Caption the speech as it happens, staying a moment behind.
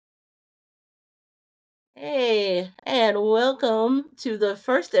Hey, and welcome to the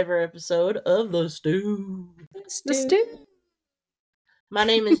first ever episode of The Stew. The stew. My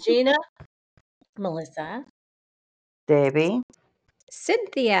name is Gina, Melissa. Debbie.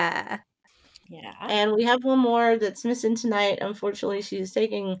 Cynthia. Yeah. and we have one more that's missing tonight. Unfortunately, she's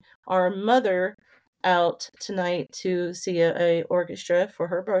taking our mother out tonight to see a orchestra for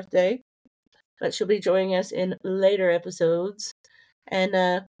her birthday, but she'll be joining us in later episodes.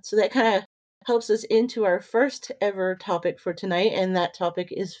 And so that kind of helps us into our first ever topic for tonight, and that topic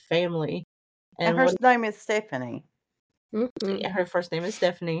is family. And her name is Stephanie. Mhm. Her first name is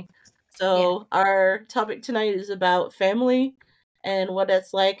Stephanie. So our topic tonight is about family and what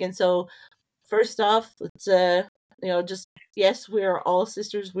that's like. And so first off, let's just yes, we are all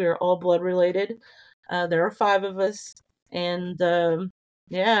sisters. We are all blood related. There are 5 of us, and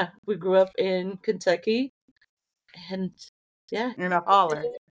we grew up in Kentucky, and In a holler.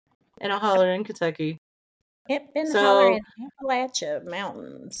 in a holler in Kentucky. Yep, been So- hollering Appalachia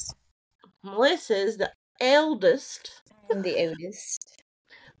Mountains. Melissa is the eldest, I'm the oldest.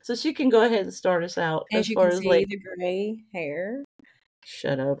 so she can go ahead and start us out As you far can as see, like. the gray hair.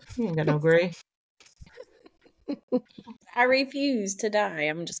 Shut up! You ain't got no gray. I refuse to die.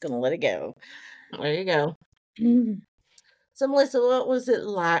 I'm just going to let it go. There you go. So, Melissa, what was it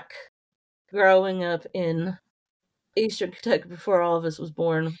like growing up in Eastern Kentucky before all of us was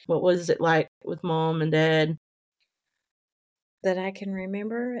born? What was it like with Mom and Dad? That I can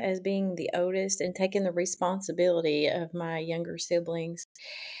remember as being the oldest and taking the responsibility of my younger siblings.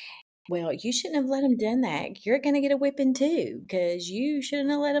 Well, you shouldn't have let them done that. You're going to get a whipping too, because you shouldn't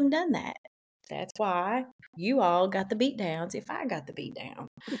have let them done that. That's why you all got the beat downs if I got the beat down.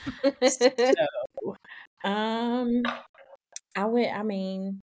 So, I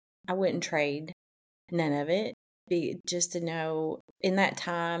wouldn't trade none of it. Just to know in that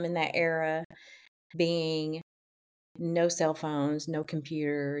time, in that era, being no cell phones, no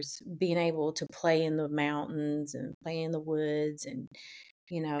computers, being able to play in the mountains and play in the woods and,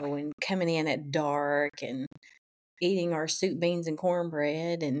 and coming in at dark and eating our soup, beans, and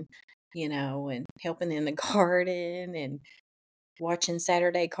cornbread and, and helping in the garden and watching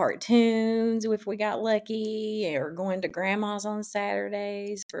Saturday cartoons if we got lucky, or going to grandma's on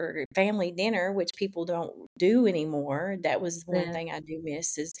Saturdays for family dinner, which people don't do anymore. That was one Yeah. thing I do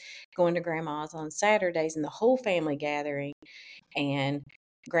miss, is going to grandma's on Saturdays and the whole family gathering. And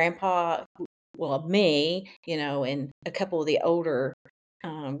grandpa, well, me, and a couple of the older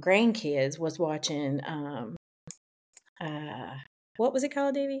grandkids was watching, what was it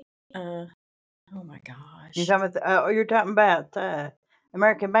called, Davy? Oh my gosh. You're talking about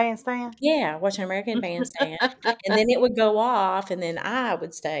American Bandstand? Yeah, watching American Bandstand. And then it would go off, and then I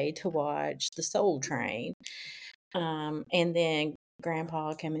would stay to watch the Soul Train. And then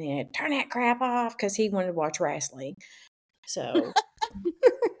Grandpa coming in, turn that crap off, because he wanted to watch wrestling. So,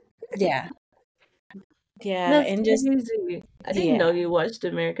 yeah. Yeah, That's and just, crazy. I didn't know you watched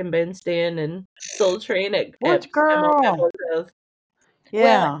American Bandstand and Soul Train at Which at Grandma girl? Pepper's house. Yeah.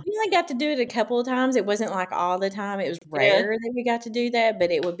 Well, we only got to do it a couple of times. It wasn't like all the time. It was rare that we got to do that,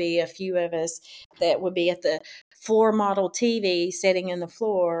 but it would be a few of us that would be at the floor model TV sitting in the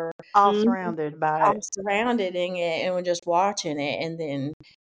floor, all Mhm. surrounded by all it. surrounded in it, and we're just watching it. And then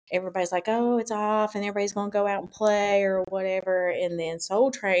everybody's like, oh, it's off, and everybody's going to go out and play or whatever. And then Soul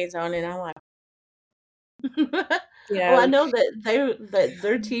Train's on, and I'm like, Well, I know that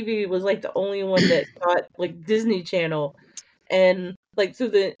their TV was like the only one that got like Disney Channel, and like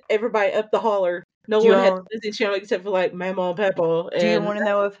through everybody up the holler, no Do you one had want- Disney Channel except for like Mama and Papa. Do you And want to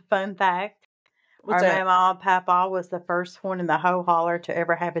know a fun fact? what's Our that? Mama and Papa was the first one in the whole holler to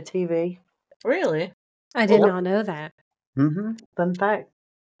ever have a TV. Really? I did Well, not know that. Mm-hmm. Fun fact.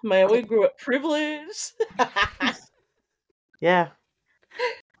 Man, we grew up privileged. Yeah.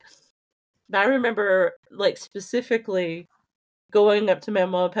 I remember, like, specifically going up to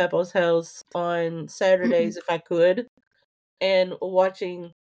Mama and Papa's house on Saturdays if I could, and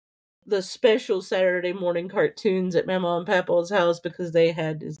watching the special Saturday morning cartoons at Mama and Papa's house because they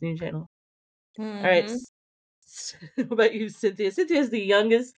had Disney Channel. All right. What about you, Cynthia? Cynthia's the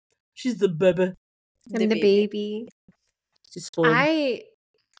youngest. She's the baby. I'm the baby. She's spoiled.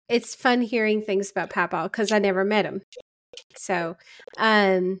 It's fun hearing things about Papa because I never met him. So,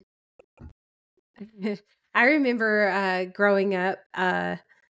 I remember growing up,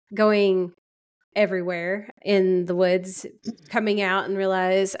 going everywhere in the woods, coming out and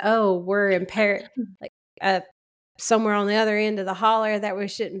realize, oh, we're in somewhere on the other end of the holler that we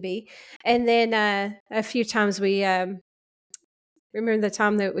shouldn't be. And then a few times we remember the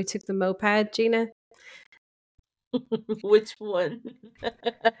time that we took the moped, Gina? Which one? Which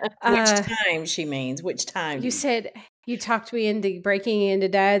Uh, time she means? Which time? you said you talked me into breaking into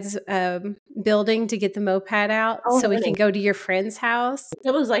Dad's building to get the moped out Oh, so we can honey, go to your friend's house.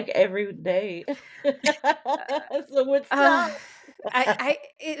 it was like every day. So which time? Uh,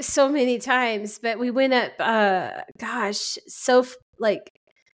 so many times, but we went up. Gosh, like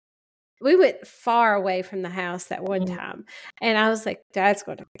we went far away from the house that one Mm, time, and I was like, "Dad's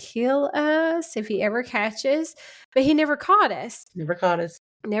going to kill us if he ever catches," but he never caught us. never caught us.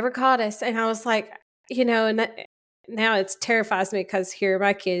 Never caught us, and I was like, and now it terrifies me because here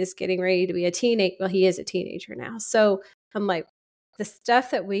my kid is getting ready to be a teenager. Well, he is a teenager now, so I'm like, the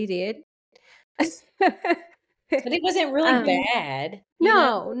stuff that we did. But it wasn't really Um, bad. You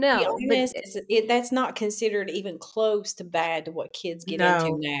know, no, to be no, but honest, that's not considered even close to bad to what kids get into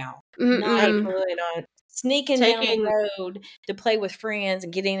No, now. Not mm-mm. absolutely not. sneaking down Taking the road to play with friends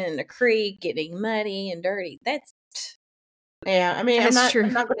and getting in the creek, getting muddy and dirty. That's Yeah, I mean, That's I'm true.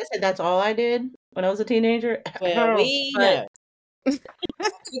 not gonna say that's all I did when I was a teenager. well, we But know.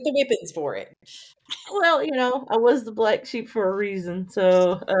 Took the whippings for it. well, I was the black sheep for a reason.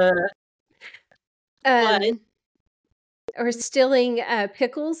 So, but Or stealing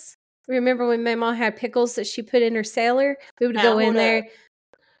pickles. Remember when my mom had pickles that she put in her cellar? We would now go in hold up. there.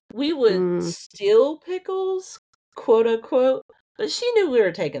 We would Mm. steal pickles, quote unquote, but she knew we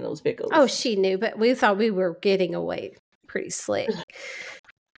were taking those Oh, pickles. she knew, but we thought we were getting away pretty slick.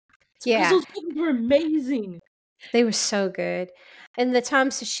 Because Yeah, those pickles were amazing. they were so good. And the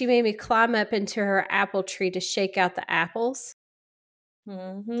times that she made me climb up into her apple tree to shake out the apples. And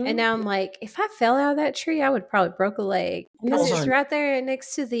Mm-hmm. now I'm like, if I fell out of that tree, I would probably broke a leg because Oh, it's honey. right there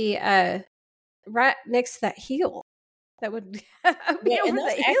next to the right next to that hill that would be Yeah, over and those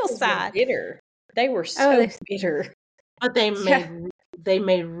the apples were hillside. bitter. They were Oh, so bitter. But they Yeah.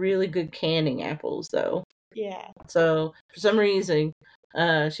 made really good canning apples though. Yeah. So for some reason,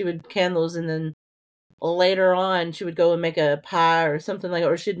 she would can those, and then later on she would go and make a pie or something like,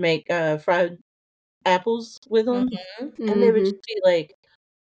 or she'd make fried apples with them, Mm-hmm. and they would Mhm. just be like,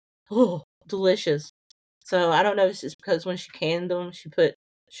 oh, delicious. So I don't know if it's just because when she canned them, she put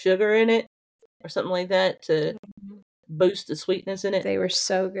sugar in it or something like that to boost the sweetness in it. They were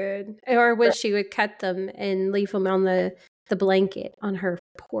so good. Or when she would cut them and leave them on the blanket on her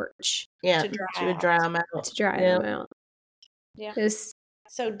porch Yeah, To dry she would out. dry them out. to dry Yeah. them out. Yeah. It's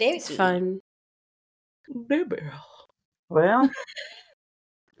So Debbie, fun. Baby. Well,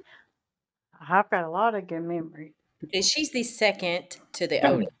 I've got a lot of good memories. she's the second to the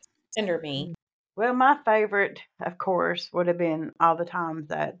oldest under me. Well, my favorite, of course, would have been all the times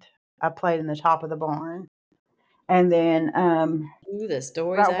that I played in the top of the barn. And then Ooh, the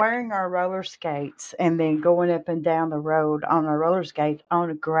stories. wearing our roller skates and then going up and down the road on our roller skates on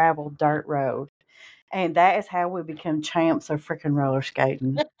a gravel dirt road. And that is how we become champs of freaking roller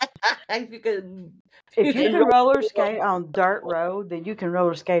skating. You can, If you can can roller skate on dirt road, then you can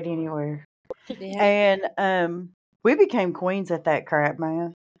roller skate anywhere. Yeah. And we became queens at that crap,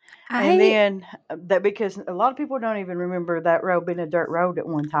 man. I And then that because a lot of people don't even remember that road being a dirt road at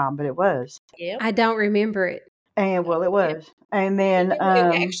one time, but it was. Yep. I don't remember it. And well, it was. And then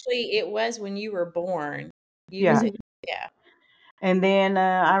It was when you were born. Yeah. Yeah. And then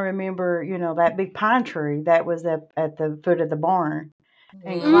I remember, that big pine tree that was up at the foot of the barn,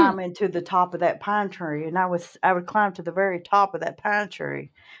 and Mhm. climbing to the top of that pine tree. And I would climb to the very top of that pine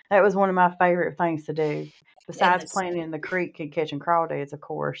tree. That was one of my favorite things to do, besides playing in the creek and catching crawdads, of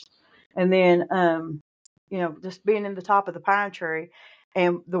course. And then, just being in the top of the pine tree,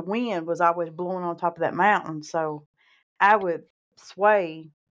 and the wind was always blowing on top of that mountain. So I would sway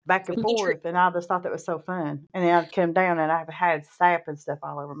back and forth, and I just thought that was so fun. And then I'd come down, and I had sap and stuff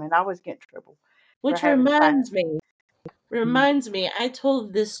all over me, and I always get in trouble. which having reminds me, I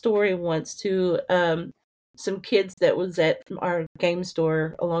told this story once to some kids that was at our game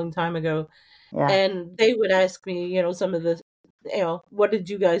store a long time ago, Yeah. and they would ask me, some of the, what did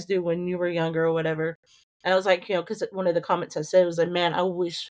you guys do when you were younger or whatever. And I was like, because one of the comments I said was like, man, I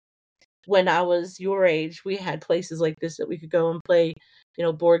wish when I was your age we had places like this that we could go and play,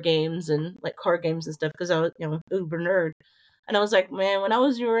 board games and like card games and stuff, because I was, uber nerd. And I was like, man, when I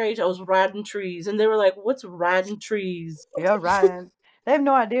was your age, I was riding trees. And they were like, what's riding trees? Yeah, right. They have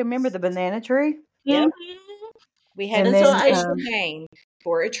no idea. Remember the banana tree? Yep. Mhm. We had And a then, special name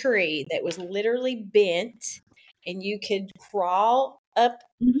for a tree that was literally bent, and you could crawl up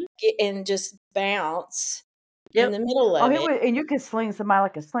Mhm. and just bounce Yep. in the middle of it. And you could sling somebody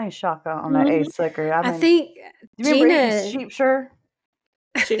like a slingshot on that Mhm. ace sucker. I I mean, think do you remember eating Gina. sheep sure?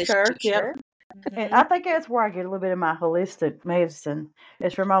 Sheep The shark, sheep yep. sure. And I think that's where I get a little bit of my holistic medicine.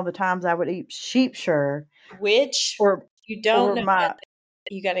 Is from all the times I would eat sheep shire, Which or you don't know. my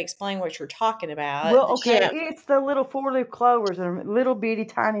You got to explain what you're talking about. well, okay, Yeah. it's the little 4-leaf clovers and little bitty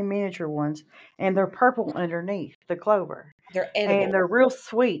tiny miniature ones, and they're purple underneath the clover, They're edible. and they're real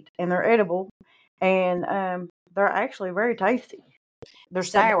sweet, and they're edible, and they're actually very tasty. They're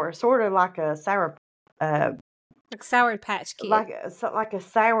sour, sort of like a sour, Like Sour Patch Kid. like a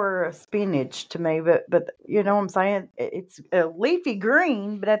sour spinach to me. But you know what I'm saying? It's a leafy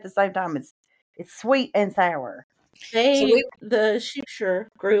green, but at the same time, it's sweet and sour. The sheep shire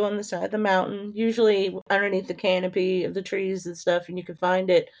grew on the side of the mountain, usually underneath the canopy of the trees and stuff, and you could find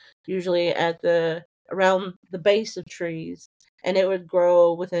it usually around the base of trees, and it would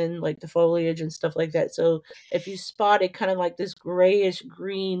grow within like the foliage and stuff like that. So if you spotted kind of like this grayish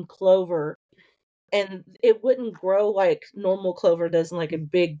green clover, and it wouldn't grow like normal clover does in like in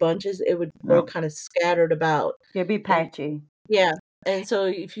big bunches, it would grow kind of scattered about. It'd be patchy. And so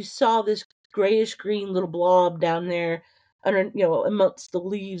if you saw this grayish green little blob down there under, amongst the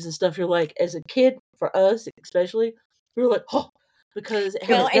leaves and stuff, you're like, as a kid, for us especially, we were like, oh, because it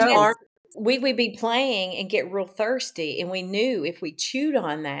Well, has and dark. we would be playing and get real thirsty, and we knew if we chewed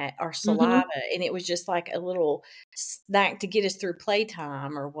on that, our saliva, and it was just like a little snack to get us through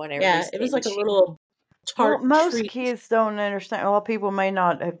playtime or whatever. Yeah, it was like a little tart most treat. kids don't understand. A lot of people may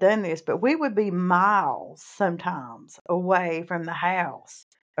not have done this, but we would be miles sometimes away from the house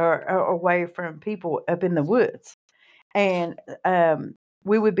or away from people up in the woods, and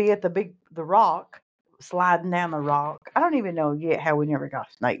we would be at the rock, sliding down the rock. I don't even know yet how we never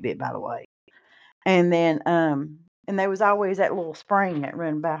got snake bit, by the way. And then and there was always that little spring that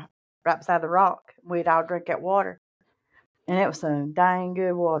ran by right beside the rock. We'd all drink that water, and it was some dang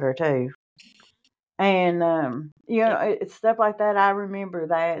good water too. And it's stuff like that. I remember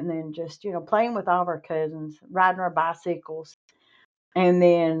that, and then just playing with all of our cousins, riding our bicycles, and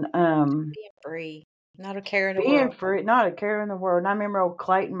then being free, not a care in the being world. free, not a care in the world. And I remember old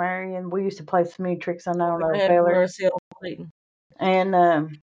Clayton Marion. We used to play so many tricks on our Have feller. mercy on Clayton.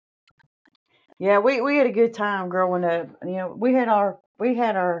 And yeah, we had a good time growing up. We had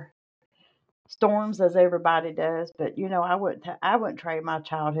our storms as everybody does, but I wouldn't trade my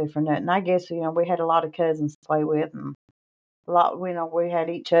childhood for nothing. I guess we had a lot of cousins to play with, and a lot we had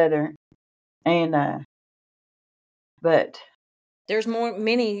each other, and but there's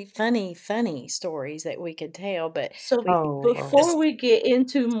many funny stories that we could tell. But so before we get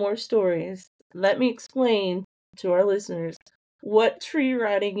into more stories, let me explain to our listeners what tree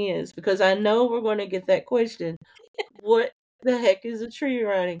riding is, because I know we're going to get that question. What the heck is a tree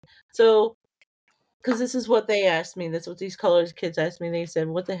riding? So, because this is what they asked me. That's what these college kids asked me. They said,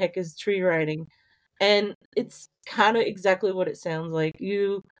 what the heck is tree riding? And it's kind of exactly what it sounds like.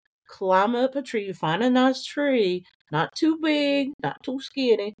 You climb up a tree, you find a nice tree, not too big, not too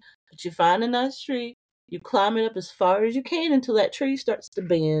skinny, but you find a nice tree, you climb it up as far as you can until that tree starts to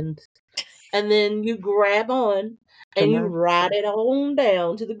bend. And then you grab on and you ride it on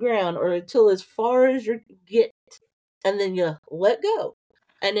down to the ground, or until as far as you get, and then you let go.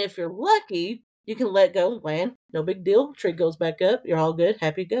 And if you're lucky, you can let go and land. No big deal. Tree goes back up. You're all good.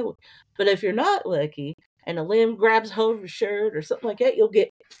 Happy go. But if you're not lucky and a limb grabs hold of your shirt or something like that, you'll get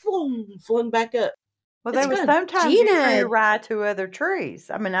flung back up. Well, there was sometimes you tree ride to other trees.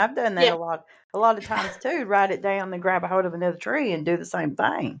 I mean, I've done that a lot of times too. Ride it down and grab a hold of another tree and do the same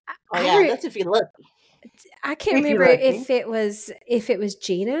thing. Oh yeah, that's if you're lucky. I can't remember if it was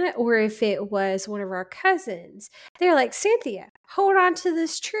Gina or if it was one of our cousins. They're like, Cynthia, hold on to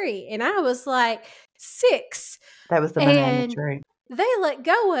this tree. And I was like 6. That was the banana tree. They let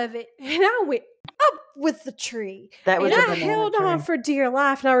go of it and I went up with the tree. That was and I held on for dear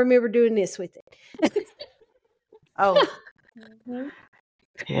life, and I remember doing this with it. Oh.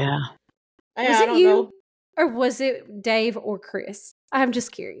 Yeah. Was it you? Or was it Dave or Chris? I'm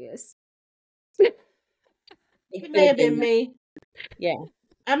just curious. It may have been me. Yeah.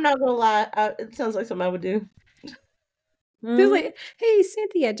 I'm not gonna lie. It sounds like something I would do. They're like, hey,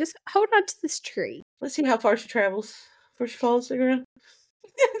 Cynthia, just hold on to this tree. Let's see how far she travels before she falls to the ground.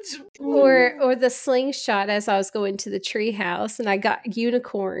 Or the slingshot as I was going to the tree house and I got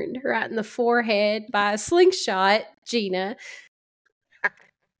unicorned right in the forehead by a slingshot, Gina.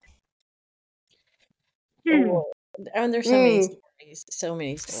 And there's so many stories. So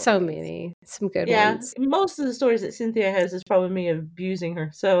many stories. So many. Some good ones. Most of the stories that Cynthia has is probably me abusing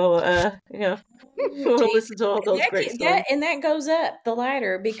her. So, if you want to listen to all those great stories. And that goes up the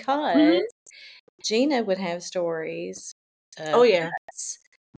ladder because Gina would have stories.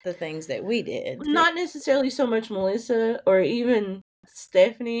 The things that we did. Not necessarily so much Melissa or even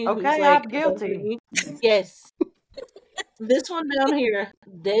Stephanie, who's Okay, like I'm guilty. yes. This one down here,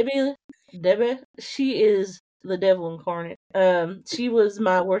 Debbie, she is the devil incarnate. She was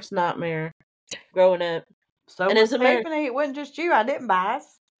my worst nightmare growing up. So And was as a matter, Stephanie. It wasn't just you. I didn't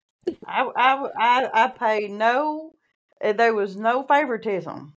bias. I paid no. There was no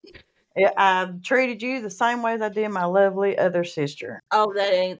favoritism. I treated you the same way as I did my lovely other sister. oh,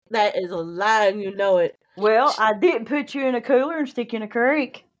 that is a lie, and you know it. Well, I didn't put you in a cooler and stick you in a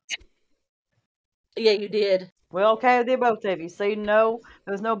creek. Yeah, you did. Well, okay, I did both of you. See, no,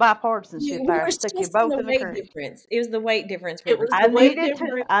 there was no bipartisanship there. I stuck you both in the creek. Difference. It was the weight difference. It was the weight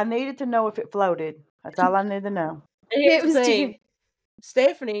difference. I needed to know if it floated. That's all I needed to know. And here's the thing.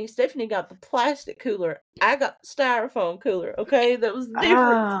 Stephanie got the plastic cooler. I got the styrofoam cooler. Okay, that was the difference.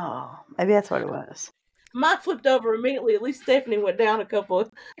 Oh, maybe that's what it was. Mine flipped over immediately. At least Stephanie went down a couple.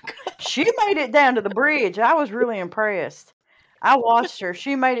 She made it down to the bridge. I was really impressed. I watched her.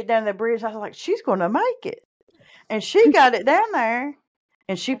 She made it down the bridge. I was like, she's going to make it. And she got it down there,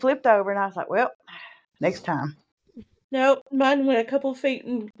 and she flipped over, and I was like, well, next time. No, mine went a couple feet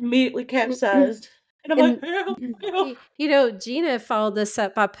and immediately capsized. And I'm like, you know, Gina followed this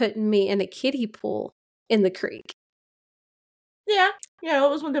up by putting me in a kiddie pool in the creek. Yeah, it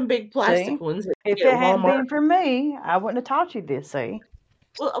was one of them big plastic ones. If it hadn't been for me, I wouldn't have taught you this, see?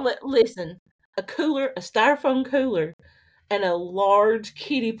 Well, listen, a styrofoam cooler, and a large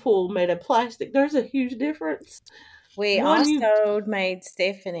kiddie pool made of plastic. There's a huge difference. We also made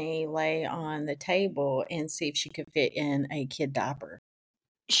Stephanie lay on the table and see if she could fit in a kid diaper.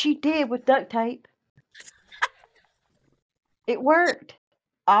 She did with duct tape. It worked.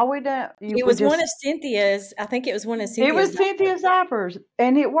 All we done. It was one of Cynthia's. I think it was one of Cynthia's. It was Cynthia's diapers,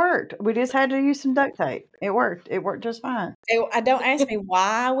 and it worked. We just had to use some duct tape. It worked. It worked just fine. Don't ask me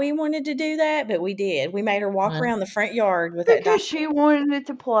why we wanted to do that, but we did. We made her walk around the front yard with that diaper. Because she wanted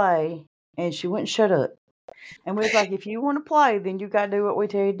to play, and she wouldn't shut up. And we was like, if you want to play, then you got to do what we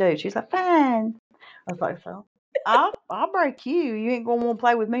tell you to do. She's like, fine. I was like, so I'll break you. You ain't going to want to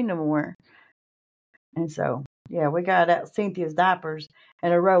play with me no more. And so, yeah, we got out Cynthia's diapers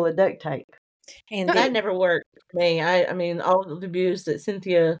and a roll of duct tape. And that never worked for me. I mean, all the abuse that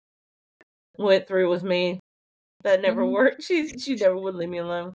Cynthia went through with me, that never worked. She never would leave me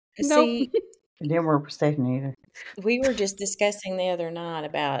alone. See, it didn't work for Stephanie either. We were just discussing the other night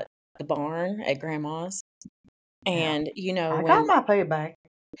about the barn at Grandma's. And, I got my payback.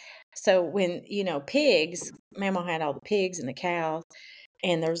 So when, pigs, Mama had all the pigs and the cows,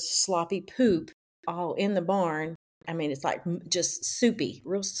 and there's sloppy poop all in the barn. I mean, it's like just soupy,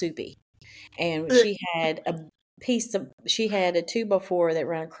 real soupy. And she had a 2x4 that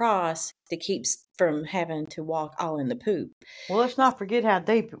ran across to keep from having to walk all in the poop. Well, let's not forget how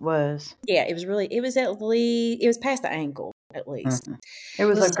deep it was. Yeah, it was past the ankle, at least. Mm-hmm. It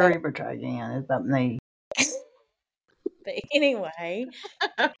was a Gerber tray, yeah, it's about knee. But anyway,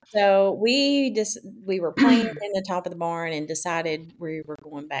 so we were playing in the top of the barn and decided we were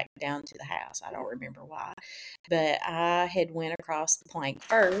going back down to the house. I don't remember why, but I had went across the plank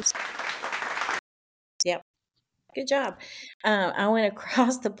first. Yep. Good job. I went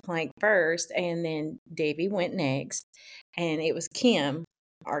across the plank first, and then Davy went next, and it was Kim,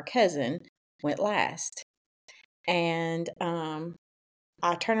 our cousin, went last. And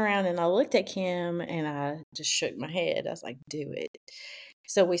I turned around and I looked at Kim and I just shook my head. I was like, do it.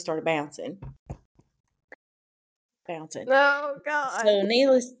 So we started bouncing. Oh, God.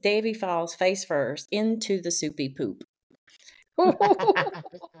 So Davy falls face first into the soupy poop. That's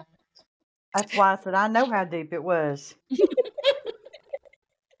why I said I know how deep it was.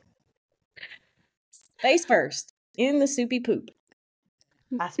 Face first in the soupy poop.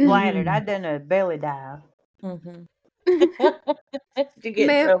 I splattered. I'd done a belly dive. Mm-hmm. Did you get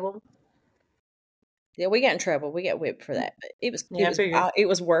in trouble? Yeah, we got in trouble. We got whipped for that, but it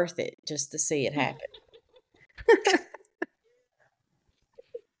was worth it just to see it happen.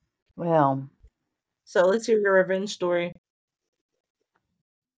 Well, so let's hear your revenge story.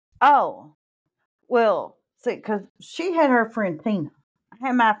 Oh, well, see, because she had her friend Tina. I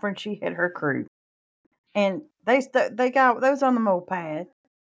had my friend. She had her crew, and they was on the moped.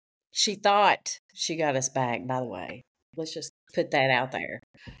 She thought she got us back. By the way, let's just put that out there.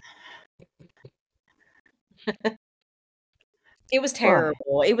 It was terrible.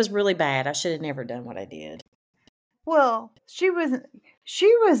 Well, it was really bad. I should have never done what I did. Well, she was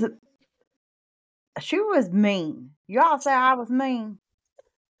mean. Y'all say I was mean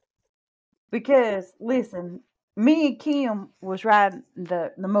because listen, me and Kim was riding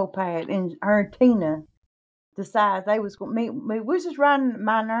the moped, and her and Tina decided they was going to meet. We was just riding,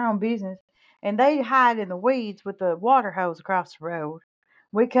 minding our own business, and they hide in the weeds with the water hose across the road.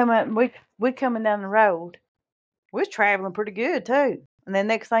 We coming down the road. We're traveling pretty good too. And then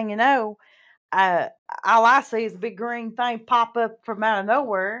next thing you know, all I see is a big green thing pop up from out of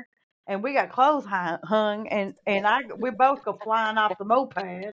nowhere, and we got clothes hung, and we both go flying off the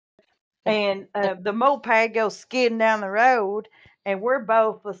moped, and the moped goes skidding down the road, and we're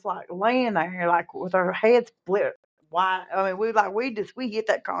both just like laying there like with our heads split wide. I mean, we hit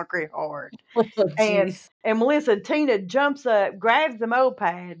that concrete hard. Oh, And jeez. Melissa and Tina jumps up, grabs the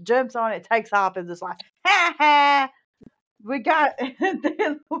moped, jumps on it, takes off, and just like, ha ha. We got, and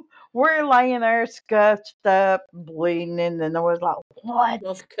then we're laying there scuffed up, bleeding, and then there was like, what?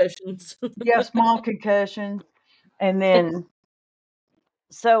 Small concussions. Yeah, small concussion. And then,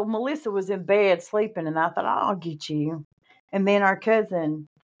 so Melissa was in bed sleeping, and I thought, I'll get you. And then our cousin,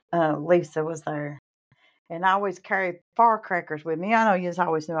 Lisa, was there. And I always carry firecrackers with me. I know you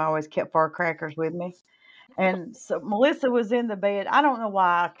always knew I always kept firecrackers with me. And so Melissa was in the bed. I don't know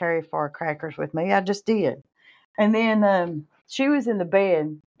why I carry firecrackers with me. I just did. And then she was in the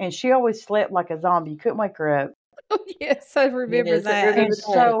bed, and she always slept like a zombie. You couldn't wake her up. Oh, yes, I remember Yes, I that. remember And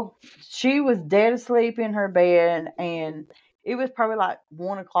so she was dead asleep in her bed, and it was probably like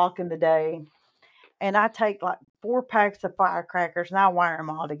 1 o'clock in the day. And I take like 4 packs of firecrackers, and I wire them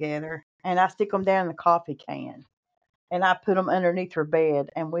all together, and I stick them down in the coffee can, and I put them underneath her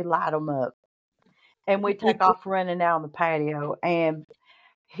bed, and we light them up. And we take off running out on the patio, and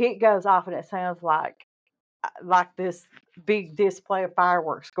it goes off, and it sounds like this big display of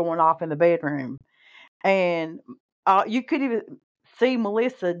fireworks going off in the bedroom. And you could even see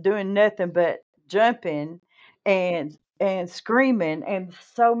Melissa doing nothing but jumping and screaming, and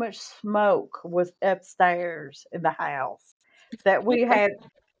so much smoke was upstairs in the house that we had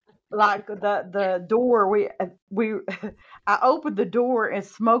like the door we I opened the door, and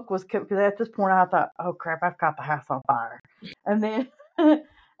smoke was because at this point I thought, oh crap, I've got the house on fire. And then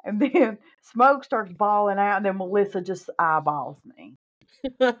and then smoke starts balling out, and then Melissa just eyeballs me,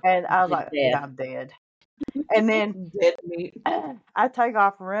 and I was like, yeah, I'm dead. And then dead meat. I take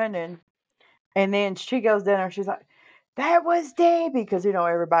off running, and then she goes down there, and she's like, that was Debbie, because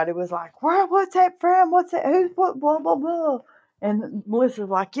everybody was like, what's that from? What's that? Who's what? Blah blah blah. And Melissa's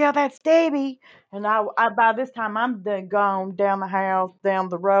like, yeah, that's Debbie. And I by this time I'm done gone down the house, down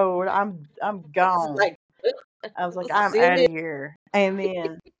the road. I'm gone. Like, I was like, I'm see out you. of here. And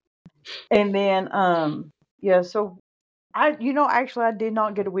then yeah. So actually I did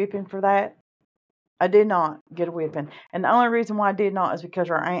not get a whipping for that. I did not get a whipping, and the only reason why I did not is because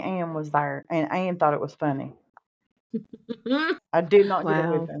our Aunt Ann was there, and Ann thought it was funny. I did not get a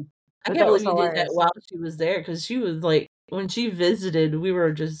Wow. whipping. I But can't that was believe you did that hilarious. while she was there, because she was like, when she visited, we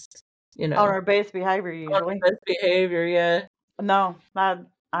were just, On our best behavior on our usually. best behavior. Yeah. No, I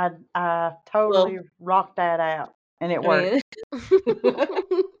totally rocked that out, and it worked.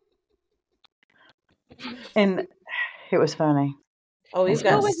 And it was funny. Oh, we've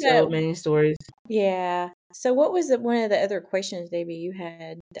got so many stories. Yeah. So what was one of the other questions, Debbie, you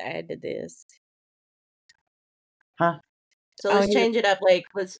had to add to this? Huh? So let's change it up. Like,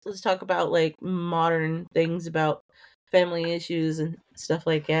 let's talk about like modern things about family issues and stuff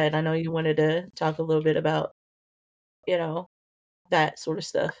like that. I know you wanted to talk a little bit about, that sort of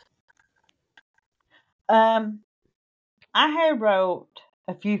stuff. I had wrote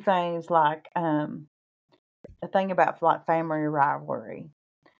a few things like a thing about like family rivalry,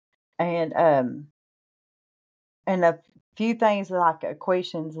 and a few things like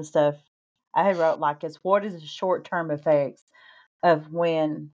equations and stuff. I had wrote like, what is the short term effects of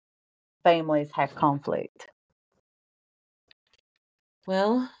when families have conflict?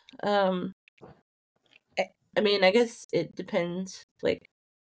 Well, I mean, I guess it depends. Like,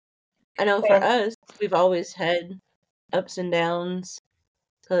 I know for us, we've always had ups and downs,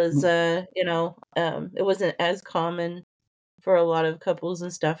 because it wasn't as common for a lot of couples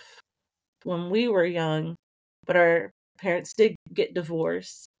and stuff when we were young, but our parents did get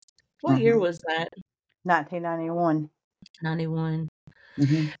divorced. What year was that? 1991. 91.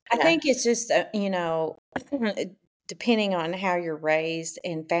 I think it's just depending on how you're raised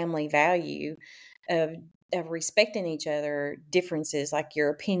and family value of respecting each other differences, like your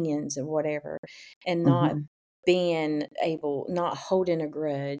opinions and whatever, and not not holding a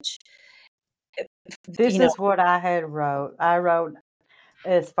grudge. This is what I had wrote. I wrote,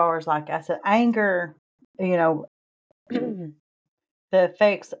 as far as like I said, anger, the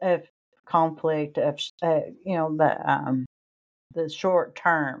effects of conflict, of the short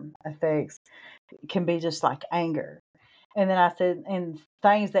term effects can be just like anger. And then I said, and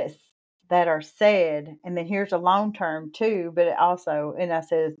things that are said, and then here's a long term too, but it also, and I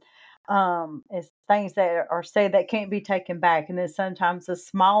said, It's things that are said that can't be taken back, and then sometimes the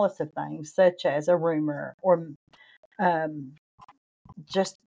smallest of things, such as a rumor or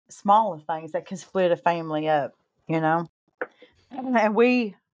just smaller things that can split a family up. And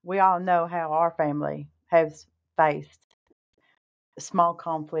we all know how our family has faced small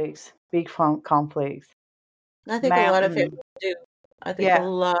conflicts, big conflicts, I think a lot of mountain. families do. I think a Yeah.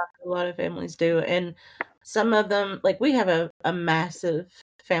 lot of families do, and some of them, like we have a massive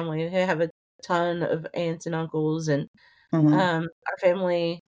family. We have a ton of aunts and uncles, and our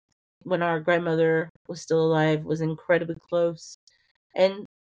family, when our grandmother was still alive, was incredibly close. And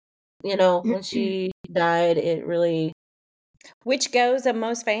when she died, it really Which goes of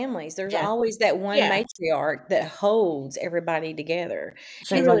most families. There's yeah always that one yeah matriarch that holds everybody together.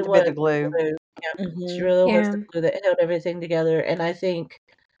 she Seems really like to be was the the glue. glue. Yeah, she Mhm. really was Yeah. the glue that held everything together. And I think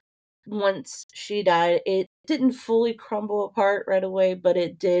once she died, it didn't fully crumble apart right away, but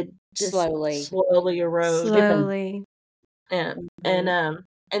it did just Slowly. slowly erode. Skipping. Slowly. And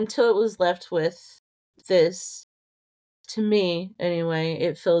until it was left with this, to me anyway,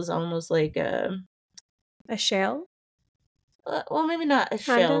 it feels almost like A shell? well, maybe not a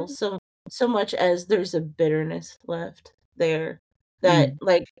Kind shell of. so much as there's a bitterness left there, that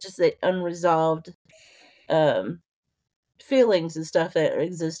like just the unresolved um feelings and stuff that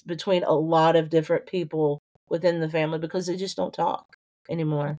exist between a lot of different people within the family because they just don't talk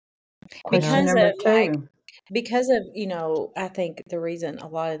anymore. Question Because number of like 2. because of, I think the reason a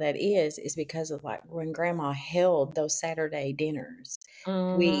lot of that is because of like when grandma held those Saturday dinners,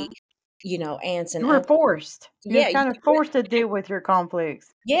 we, Mhm. aunts and You were uncles. forced. You were Yeah, kind of forced to deal with your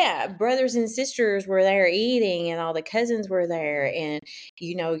conflicts. yeah, brothers and sisters were there eating, and all the cousins were there, and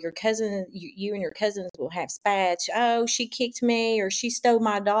your cousin, you and your cousins will have spats. Oh, she kicked me, or she stole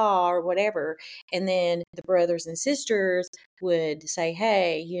my doll, or whatever. And then the brothers and sisters would say,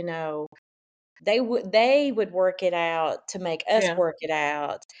 "Hey, they would work it out to make us Yeah. work it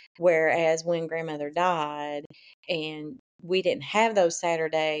out." Whereas when grandmother died, and we didn't have those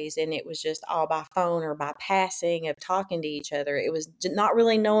Saturdays, and it was just all by phone or by passing of talking to each other. It was not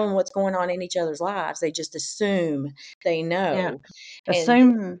really knowing what's going on in each other's lives. They just assume they Yeah. know. And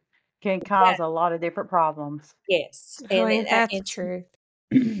Assume can yeah, cause a lot of different problems. yes. Oh, And, ain't and, that the and truth?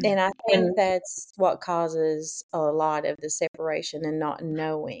 and I think And that's what causes a lot of the separation, and not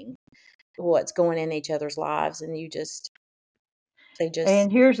knowing what's going in each other's lives. And they just,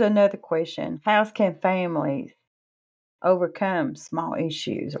 And here's another question. How can families overcome small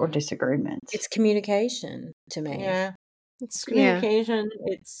issues or disagreements? it's communication to me. yeah, It's communication,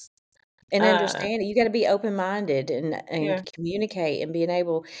 it's And uh understand it. You got to be open-minded and yeah, communicate, and being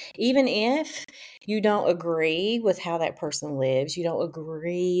able, even if you don't agree with how that person lives, you don't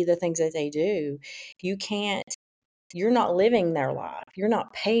agree the things that they do, you're not living their life. You're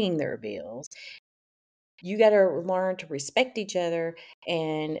not paying their bills. You got to learn to respect each other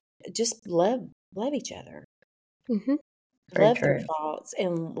and just love each other. Mm-hmm. Very Love their true. thoughts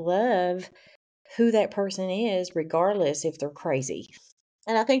and love who that person is, regardless if they're crazy.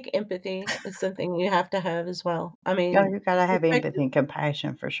 and I think empathy is something you have to have as well. I Yeah, mean, you gotta have respect empathy and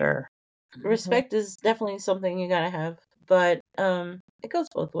compassion for sure. Mhm. is definitely something you gotta have, but it goes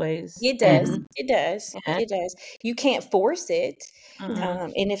both ways. It does. And It does. yeah, It does. You can't force it.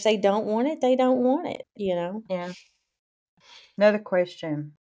 mm-mm, And if they don't want it, they don't want it. yeah. Another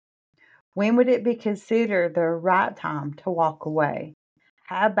question. When would it be considered the right time to walk away?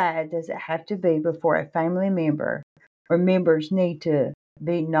 How bad does it have to be before a family member or members need to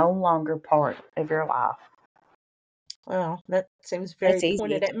be no longer part of your life? Well, that seems very That's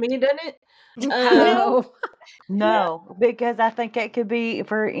pointed easy. at me, doesn't it? Well, Oh. no. No, because I think it could be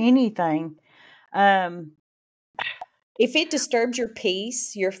for anything. Um, If it disturbs your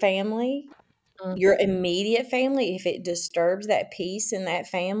peace, your family, Mm, your immediate family, if it disturbs that peace in that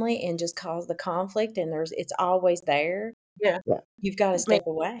family and just cause the conflict, and it's always there, yeah. you've got to I mean, step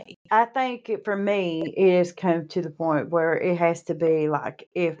away. I think for me, it has come to the point where it has to be like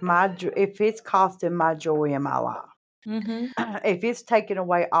if it's costing my joy in my life, Mm-hmm. if it's taking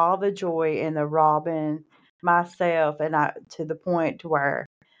away all the joy and the robbing myself, and I to the point to where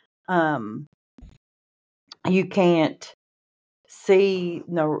um you can't see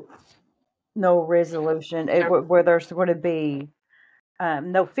no resolution where there's going to be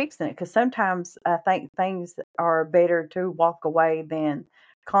no fixing it, because sometimes I think things are better to walk away than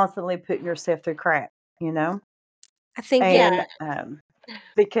constantly putting yourself through crap, you know. I think yeah. And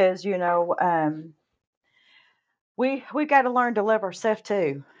because we got to learn to love ourselves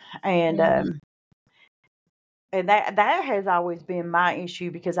too, and Mm-hmm. that has always been my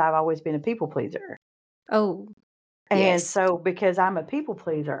issue because I've always been a people pleaser. Oh, And Yes. so because I'm a people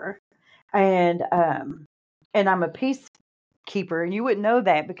pleaser, and I'm a peacekeeper, and you wouldn't know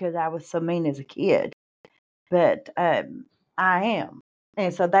that because I was so mean as a kid, but I am,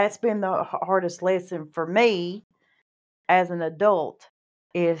 and so that's been the hardest lesson for me as an adult,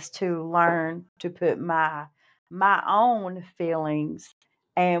 is to learn to put my own feelings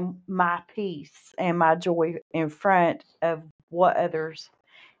and my peace and my joy in front of what others,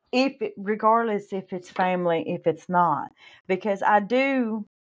 regardless if it's family, if it's not, because I do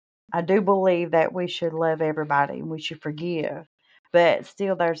believe that we should love everybody and we should forgive, but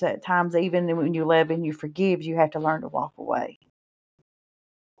still there's at times, even when you love and you forgive, you have to learn to walk away.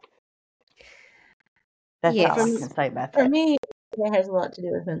 That's all I can say about that. For me, it has a lot to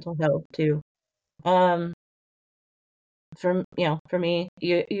do with mental health too. For me,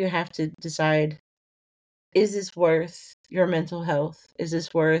 you have to decide: is this worth your mental health? Is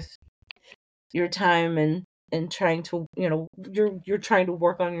this worth your time and trying to, you're trying to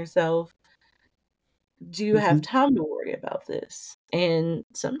work on yourself? Do you have time to worry about this? And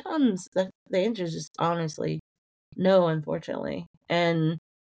sometimes the answer is just honestly no, unfortunately. And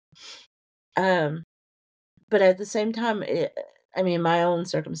but at the same time, my own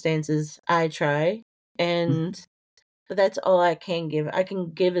circumstances, I try, but that's all I can give. I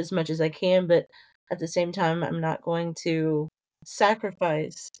can give as much as I can, but at the same time, I'm not going to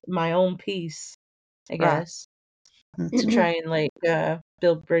sacrifice my own peace, I guess, to try and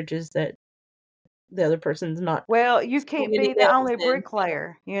build bridges that the other person's not. Well, you can't be the only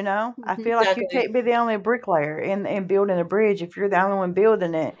bricklayer, you know? I feel like you can't be the only bricklayer in building a bridge if you're the only one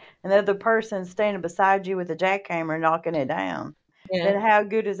building it and the other person's standing beside you with a jackhammer knocking it down. Yeah. Then how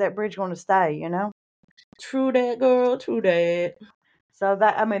good is that bridge going to stay, you know? True that, girl. True that. So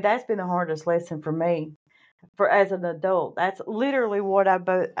that's been the hardest lesson for me as an adult. That's literally what I've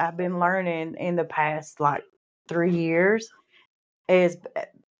been learning in the past, 3 years, is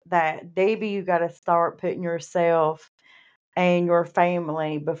that, Davy, you got to start putting yourself and your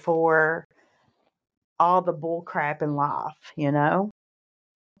family before all the bull crap in life, you know?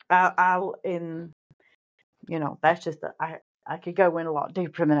 That's just, I could go in a lot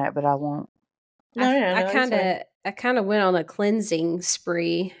deeper than that, but I won't. I kind of went on a cleansing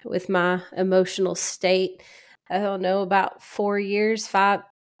spree with my emotional state. I don't know, about 4 years, 5,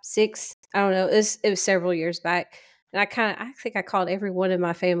 6, I don't know. It was several years back. And I think I called every one of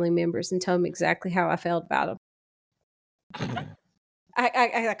my family members and told them exactly how I felt about them.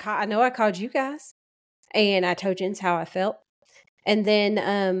 I know I called you guys and I told Jens how I felt. And then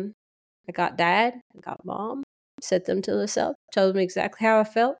I got Dad, I got Mom, set them to the self, told them exactly how I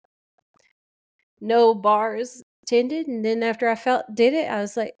felt. No bars attended. And then after I did it, I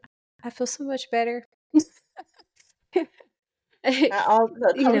was like, I feel so much better. The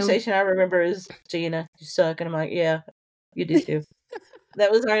conversation I remember is, Gina, you suck. And I'm like, yeah, you do too.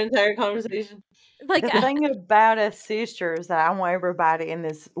 That was our entire conversation. The thing about us sisters that I want everybody in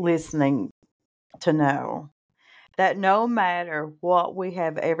this listening to know, that no matter what we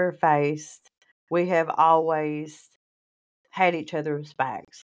have ever faced, we have always had each other's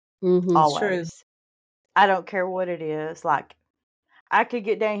backs. Always. True. I don't care what it is. Like, I could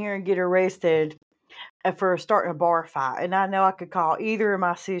get down here and get arrested for starting a bar fight, and I know I could call either of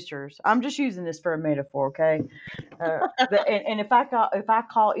my sisters. I'm just using this for a metaphor, okay? And if I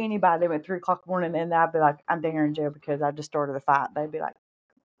call anybody at 3:00 in the morning, and I'd be like, I'm down here in jail because I just started a fight, they'd be like,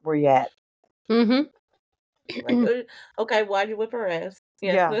 where you at? Like, okay, why'd you whip her ass?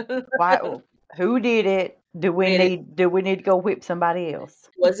 Yeah. Why? Who did it? Do we need to go whip somebody else?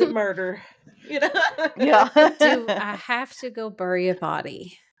 Was it murder? Yeah. Do I have to go bury a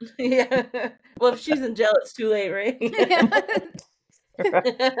body? Yeah. Well, if she's in jail, it's too late, right?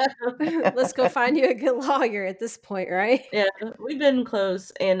 Let's go find you a good lawyer at this point, right? Yeah, we've been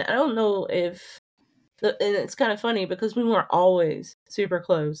close, and I don't know if and it's kind of funny because we weren't always super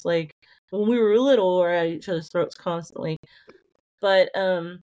close. Like, when we were little, we were at each other's throats constantly. But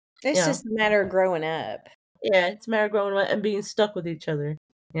it's just a matter of growing up. Yeah, it's a matter of growing up and being stuck with each other,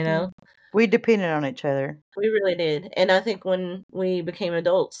 you know? We depended on each other. We really did. And I think when we became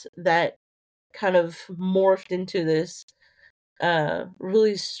adults, that kind of morphed into this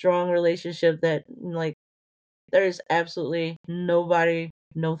really strong relationship that, like, there's absolutely nobody,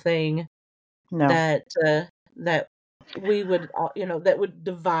 no thing that we would, that would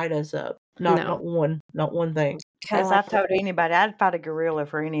divide us up. Not one thing. As I've told anybody, I'd fight a gorilla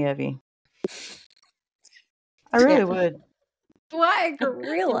for any of you. I really would. Why a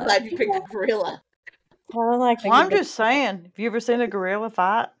gorilla? I'm glad you picked a gorilla. I'm just saying. Have you ever seen a gorilla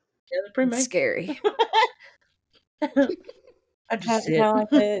fight? Yeah, they're pretty scary. I just see Kind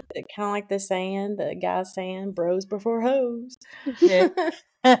it. of like the saying, the guy saying, "Bros before hoes." Yeah.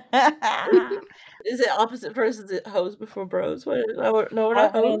 Is it opposite first? Is it hoes before bros? What? No, we're I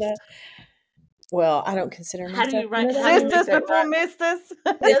not don't hoes. know. Well, I don't consider How do myself you write? one of How do you those. make Sisters that before right? misters.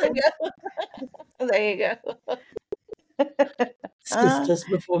 There you go. There you go. Sisters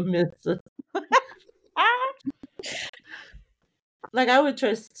before misters. Like I would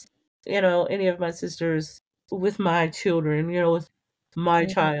trust, any of my sisters with my children, with my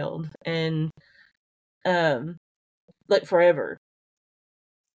Mhm. child, and like forever.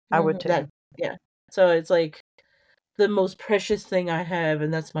 I would too. That yeah. So it's like the most precious thing I have,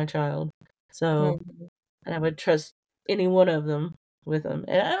 and that's my child. So, Mhm. and I would trust any one of them with them.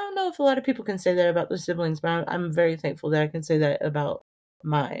 And I don't know if a lot of people can say that about their siblings, but I'm very thankful that I can say that about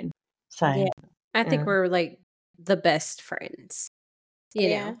mine. Same. Yeah. I think Yeah. we're like the best friends,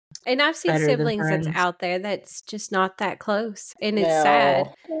 Yeah. know. And I've seen Better than siblings that's friends. out there that's just not that close, and it's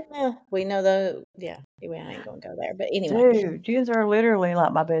sad. Well, we know though. Yeah, I ain't gonna go there. But anyway, Dude, you are literally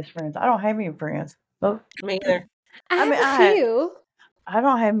like my best friends. I don't have any friends. But, Me either. I have mean, a few. I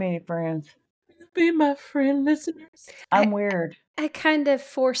don't have many friends. Be my friend, listeners. I'm weird. I kind of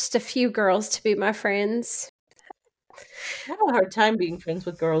forced a few girls to be my friends. I have a hard time being friends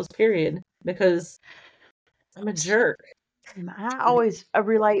with girls, period, because I'm a jerk. I always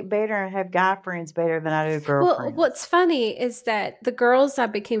relate better and have guy friends better than I do girlfriends. Well, what's funny is that the girls I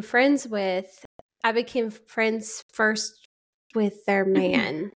became friends with, I became friends first with their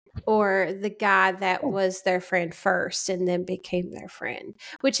man or the guy that was their friend first and then became their friend,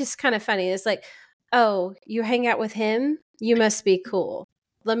 which is kind of funny. It's like, oh, you hang out with him? You must be cool.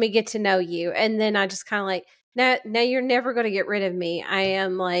 Let me get to know you. And then I just kind of like, now you're never going to get rid of me. I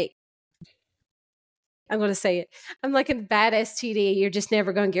am like, I'm going to say it. I'm like a bad STD. You're just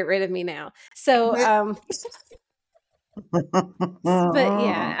never going to get rid of me now. So, but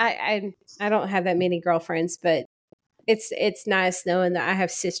yeah, I don't have that many girlfriends, but it's nice knowing that I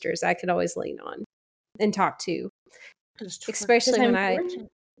have sisters I could always lean on and talk to, especially when I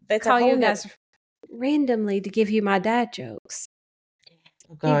call you guys randomly to give you my dad jokes.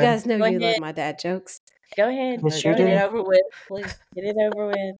 Oh, you guys know Go you ahead. love my dad jokes. Go ahead. Yes, Get you it do. over with, please. Get it over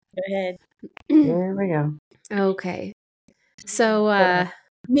with. Go ahead. There we go. Okay. So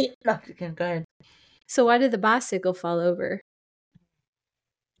No, go ahead. so why did the bicycle fall over?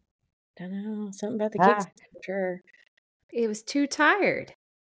 Don't know. Something about the kicks. Sure. It was too tired.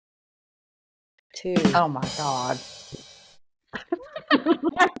 Oh my God.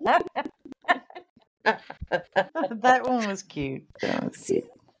 That one was cute. It's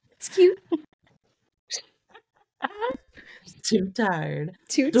cute. Too tired.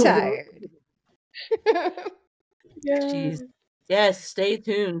 Too tired. Jeez. Yes, stay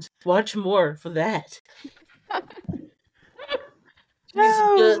tuned. Watch more for that. She's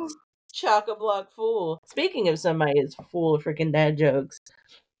just chock-a-block full. Speaking of somebody that's full of freaking dad jokes,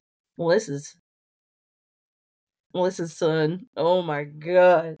 Melissa's son. Oh my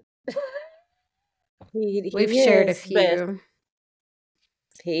God. We've shared a few. Best.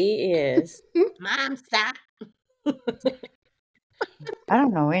 He is. Mom, stop. I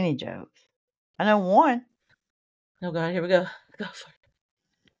don't know any jokes. I know one. Oh God, here we go. Go for it.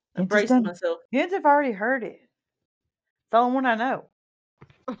 I'm It's bracing myself. You have already heard it. It's the only one I know.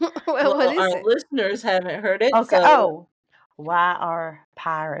 Well, what is our it? listeners haven't heard it. Okay. So. Oh, why are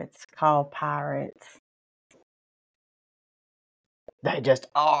pirates called pirates? They just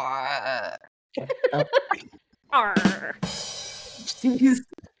are. Arr. Jeez.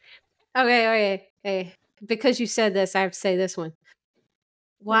 Okay. Because you said this, I have to say this one.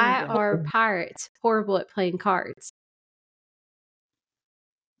 Why are pirates horrible at playing cards?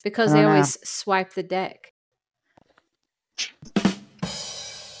 Because they always swipe the deck.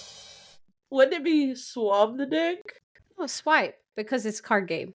 Wouldn't it be swab the deck? Oh, swipe, because it's a card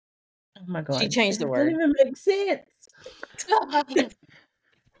game. Oh my God. She changed the It word. doesn't even make sense.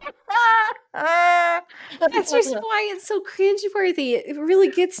 That's just why it's so cringeworthy. It really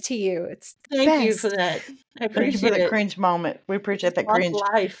gets to you. It's Thank you for that. I Thank you for appreciate the it. cringe moment. We appreciate that Love cringe.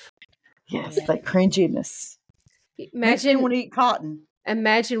 life. Yes, that cringiness. Makes me want to eat cotton.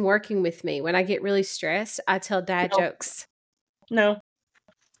 Imagine working with me. When I get really stressed, I tell dad jokes. No.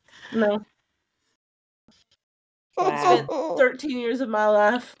 Wow. I spent 13 years of my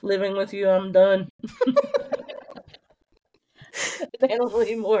life living with you. I'm done. I'm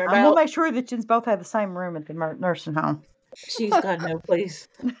gonna make sure that you both have the same room at the nursing home. Jeez, God, no, please.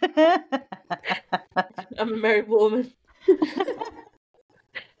 I'm a married woman.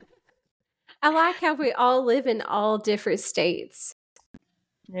 I like how we all live in all different states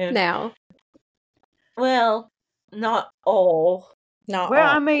now. Well, Not all. Not Well,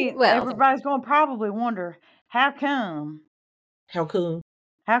 all. I mean, Well- everybody's going to probably wonder how come How cool.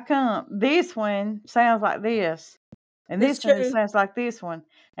 this one sounds like this, and It's this one true. sounds like this one,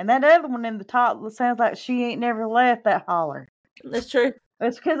 and that other one in the top sounds like she ain't never left that holler. That's true.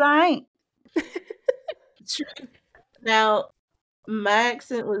 It's because I ain't. It's true. Now, my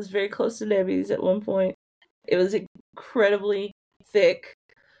accent was very close to Debbie's at one point. It was incredibly thick.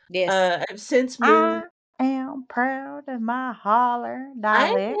 Yes. I've since moved. I am proud of my holler I ain't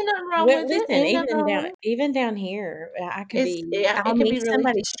dialect. seen nothing wrong Well, with listen, it. Ain't nothing wrong with it. even down here, I could It's, yeah, it I'll can be meet really.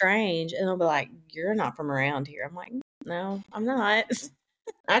 somebody strange, and they'll be like, "You're not from around here." I'm like, "No, I'm not."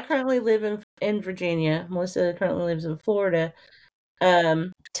 I currently live in Virginia. Melissa currently lives in Florida.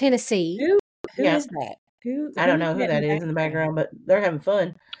 Tennessee. Who Yeah. is that? Who? I don't know who that is in the background, but they're having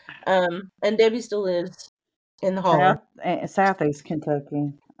fun. And Debbie still lives in the holler. Southeast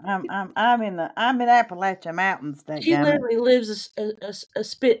Kentucky. I'm in Appalachian Mountains. She literally lives a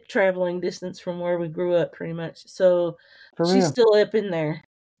spit traveling distance from where we grew up, pretty much. So For she's real. still up in there.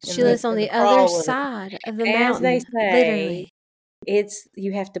 She lives on the other side of the mountain. As they say, literally. it's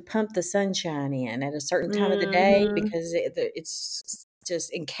you have to pump the sunshine in at a certain time of the day Mhm. because it's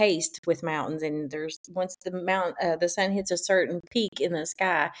just encased with mountains, and there's once the sun hits a certain peak in the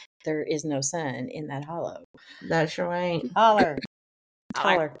sky, there is no sun in that hollow. That sure ain't. Holler.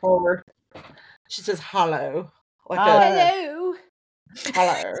 Holler. Holler. She says hollow. Like Hello.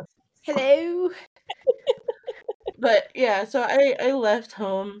 hollow. Hello. But yeah, so I left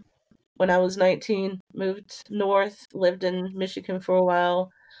home when I was 19, moved north, lived in Michigan for a while.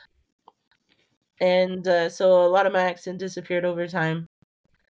 And so a lot of my accent disappeared over time.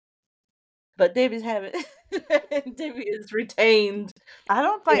 But Debbie's habit. Debbie is retained. I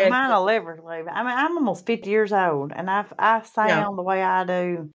don't think Yeah. mine will ever leave. I mean, I'm almost 50 years old, and I sound the way I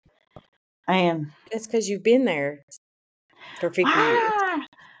do. And That's because you've been there for 50 years.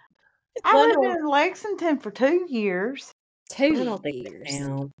 I lived in Lexington for 2 years. 2 I don't think that years.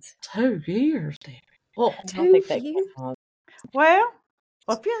 counts. 2 years, Debbie. Oh, I don't think that 2 years? counts. Well,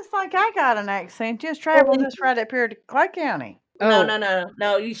 if you think I got an accent, just travel just right up here to Clay County.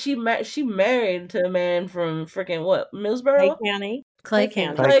 No. She married to a man from freaking what? Millsboro? Clay County. Clay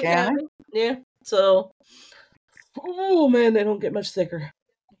County. Yeah. So, oh man, they don't get much thicker.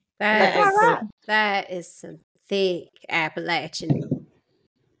 That is some thick Appalachian.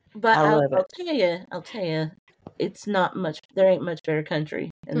 But I love I'll tell you, it's not much. There ain't much better country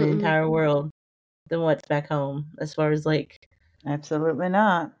in the entire world than what's back home. As far as like, absolutely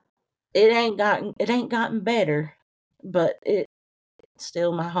not. It ain't gotten better, but it's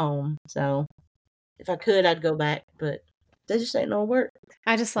still my home. So if I could, I'd go back. But that just ain't no work.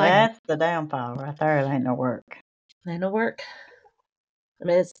 I just like that's the downfall right there. It ain't no work. Ain't no work. I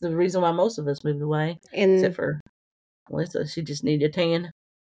mean, it's the reason why most of us moved away, except for Melissa. She just needed a tan.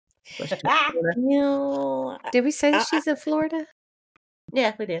 Did we say that she's in Florida?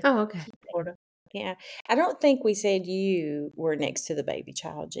 Yeah, we did. Oh, okay. Florida. Yeah. I don't think we said you were next to the baby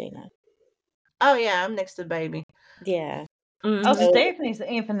child, Gina. Oh, yeah, I'm next to the baby. Yeah. Mm-hmm. Oh, Stephanie's the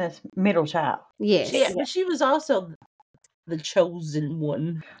infamous middle child. Yes. Yeah, but she was also the chosen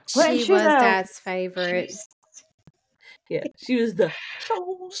one. She was Dad's favorite. Yeah, she was the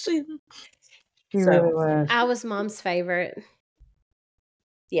chosen. She really was. I was Mom's favorite.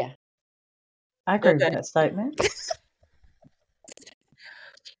 Yeah. I agree with that statement.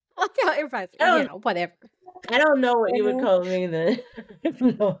 I feel everybody's, whatever. I don't know what you would call me then. I have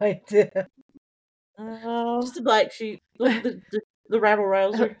no idea. Just a black sheep. The rabble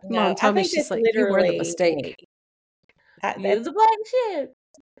rouser. Mom told me she's like, you were the mistake. You're the black sheep.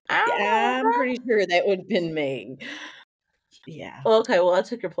 I'm pretty sure that would have been me. Yeah. Okay, well, I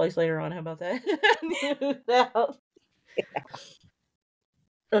took your place later on. How about that?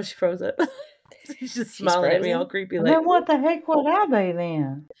 Oh, she froze up. She's just smiling at me all creepy. Like, then what the heck would I be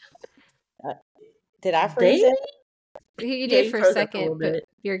then? Did I freeze it? You did for a second, but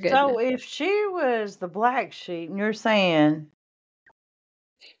you're good. So if she was the black sheep, and you're saying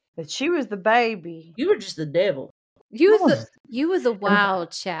that she was the baby, you were just the devil. You were the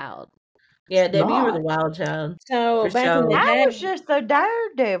wild child. Yeah, Debbie, you were the wild child. So back in the day, I was just the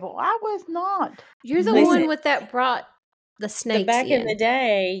daredevil. I was not. You're the one with that brought the snakes back in the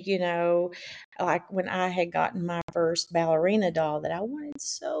day, like when I had gotten my first ballerina doll that I wanted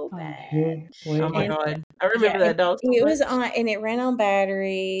so bad. Oh my God. I remember that doll. It was on, and it ran on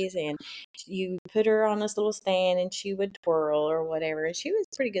batteries, and you put her on this little stand and she would twirl or whatever. And she was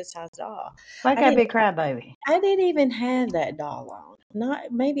a pretty good sized doll. Like a big crybaby. I didn't even have that doll long.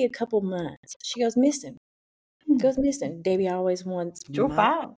 Not maybe a couple months. She goes missing. Debbie always wants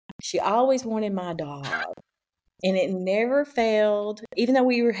She always wanted my doll. And it never failed, even though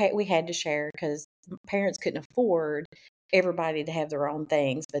we had to share because parents couldn't afford everybody to have their own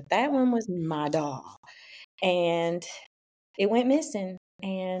things. But that one was my doll. And it went missing.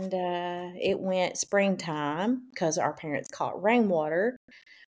 And it went springtime because our parents caught rainwater.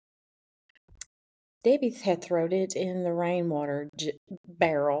 Debbie had thrown it in the rainwater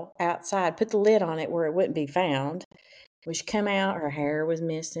barrel outside, put the lid on it where it wouldn't be found. When she come out, her hair was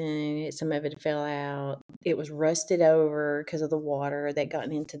missing. Some of it fell out. It was rusted over because of the water that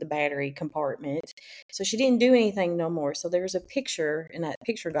gotten into the battery compartment. So she didn't do anything no more. So there's a picture, and that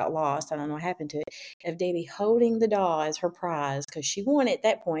picture got lost. I don't know what happened to it, of Debbie holding the doll as her prize because she won it at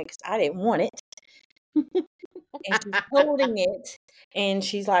that point because I didn't want it. And she's holding it, and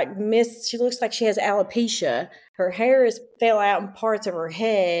she's like she looks like she has alopecia. Her hair fell out in parts of her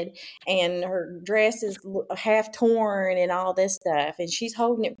head, and her dress is half torn and all this stuff, and she's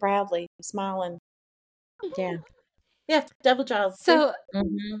holding it proudly, smiling. Yeah, devil child. So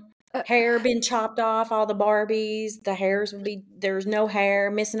hair been chopped off, all the Barbies, the hairs would be, there's no hair,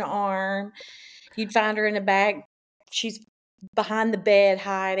 missing an arm. You'd find her in the back, she's behind the bed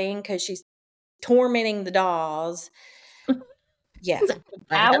hiding because she's tormenting the dolls. Yeah.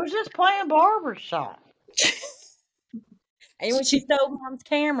 I was just playing barbershop. And when she stole Mom's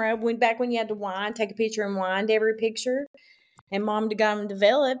camera, went back when you had to take a picture and wind every picture, and Mom got them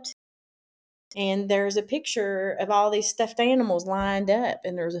developed. And there's a picture of all these stuffed animals lined up,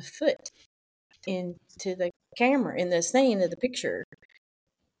 and there's a foot into the camera in the scene of the picture.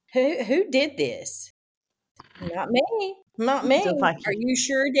 Who did this? Not me. Not me. Are you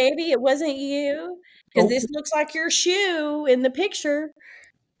sure, Debbie? It wasn't you? Because this looks like your shoe in the picture.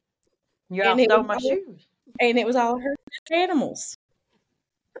 Y'all stole my shoes. And it was all her animals.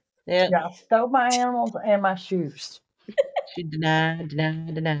 Yeah. Y'all stole my animals and my shoes. She denied.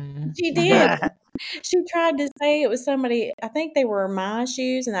 She did. She tried to say it was somebody. I think they were my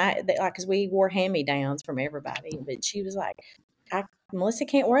shoes, and because we wore hand-me-downs from everybody. But she was like, Melissa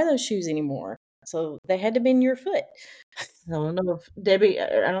can't wear those shoes anymore, so they had to be in your foot. I don't know if Debbie.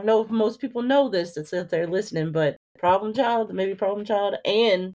 I don't know if most people know this that's out there listening, but Problem Child,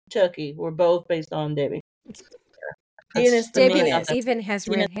 and Chucky were both based on Debbie. Debbie even has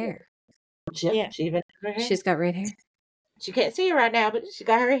red hair. Yeah, she even has red hair. She's got red hair. She can't see it right now, but she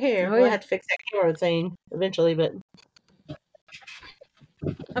got her hair. Oh, we'll have to fix that camera thing eventually, but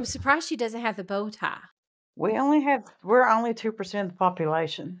I'm surprised she doesn't have the bow tie. We're only 2% of the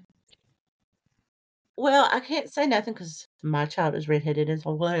population. Well, I can't say nothing because my child is redheaded as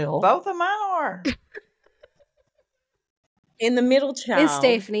well. Both of mine are. In the middle child. It's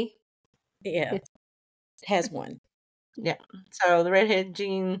Stephanie. Yeah. Has one. Yeah. So the redhead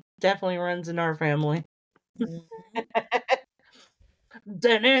gene definitely runs in our family.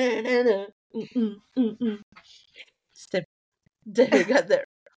 Debbie got that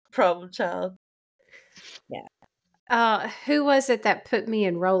Problem Child. Yeah. Who was it that put me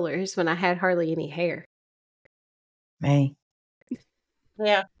in rollers when I had hardly any hair? Me.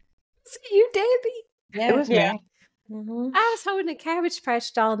 Yeah. So you, Debbie? Yeah, it was me. Mm-hmm. I was holding a Cabbage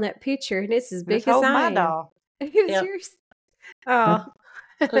Patch doll in that picture, and it's as big as my am. doll. It was yours. Oh,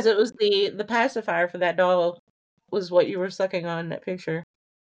 because it was the pacifier for that doll was what you were sucking on in that picture.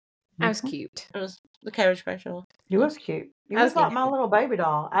 I was cute. It was the Cabbage Patch doll. You was cute. You was like my little baby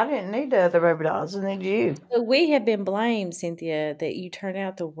doll. I didn't need the other baby dolls. I need you. So we have been blamed, Cynthia, that you turned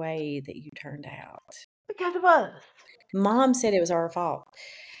out the way that you turned out. Because of us. Mom said it was our fault.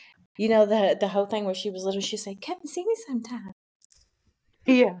 You know, the whole thing where she was little, she'd say, come and see me sometime.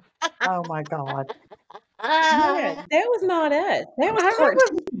 Yeah. Oh, my God. Yeah, that was not us. That was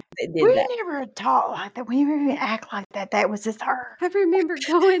cartoons that did we that. never talk like that. We never even act like that. That was just her. I remember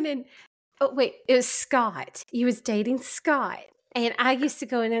going and, oh, wait, it was Scott. You was dating Scott. And I used to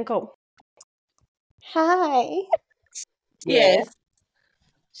go in and go, hi. Yes.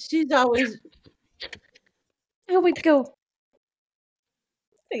 She's always... I would go...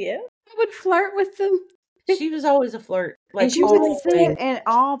 Yeah. I would flirt with them. She was always a flirt. Like, and she would sit in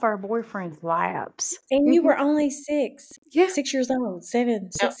all of our boyfriends' laps. And you were only 6. Yeah. 6 years old. 7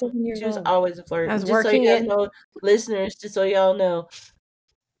 years old. She was always a flirt. I was just working so you know, listeners, just so y'all know.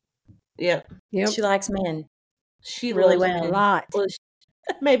 Yeah. Yep. She likes men. She really loves well. A lot. Well,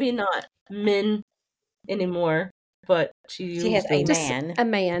 maybe not men anymore, but she has a to. man. A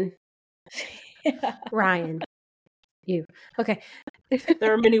man. Ryan. You. Okay.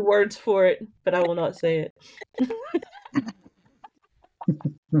 There are many words for it, but I will not say it.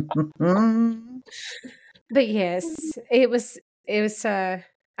 But yes, it was I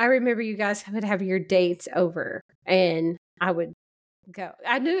remember you guys would have your dates over and I would go.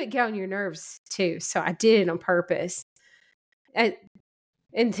 I knew it'd get on your nerves too, so I did it on purpose.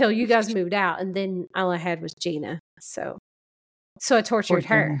 Until you guys moved out, and then all I had was Gina. So I tortured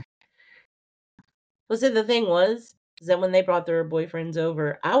her. Well, see, the thing was is that when they brought their boyfriends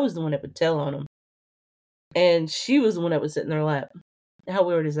over, I was the one that would tell on them, and she was the one that would sit in their lap. How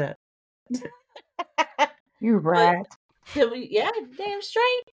weird is that? You're right. Yeah, damn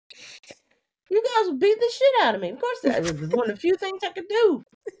straight. You guys would beat the shit out of me. Of course, that was one of the few things I could do.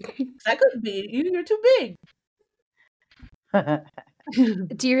 I couldn't beat you. You're too big.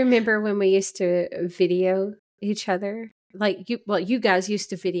 Do you remember when we used to video each other? Like you guys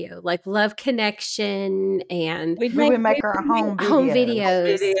used to video like Love Connection, and we would make our home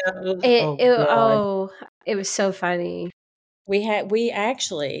videos. It was so funny. We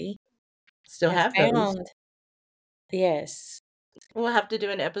actually still have those. Yes. We'll have to do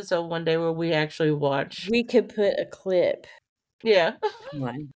an episode one day where we actually watch. We could put a clip. Yeah.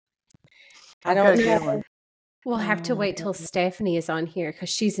 I don't know. We'll have to wait till Stephanie is on here because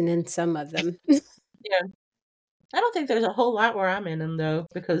she's in some of them. Yeah. I don't think there's a whole lot where I'm in them, though,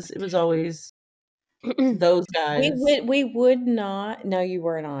 because it was always those guys. We would not. No, you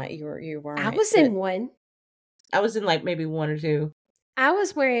were not. You weren't. I was in one. I was in like maybe one or two. I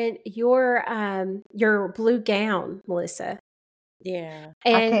was wearing your blue gown, Melissa. Yeah.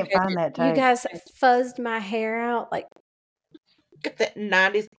 And I can't find that tape. You guys fuzzed my hair out like that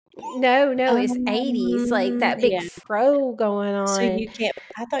 90s. No, it's 80s, like that big fro going on. So you can't.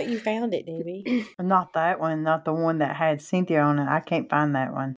 I thought you found it, Debbie. Not that one. Not the one that had Cynthia on it. I can't find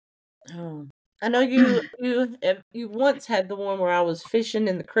that one. Oh, I know you once had the one where I was fishing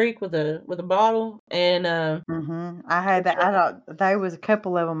in the creek with a bottle, and I had that. I thought there was a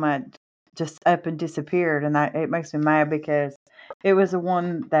couple of them that just up and disappeared, and it makes me mad because it was the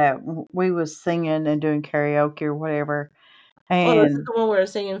one that we was singing and doing karaoke or whatever. And this is the one where I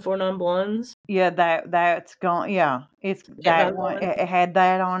was singing Four Non-Blondes. Yeah, that's gone. Yeah, it's that one. It had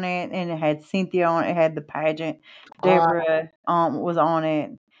that on it, and it had Cynthia on it. It had the pageant. Deborah was on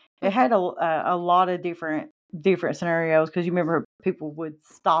it. It had a lot of different scenarios because you remember people would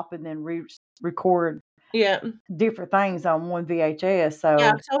stop and then record different things on one VHS. So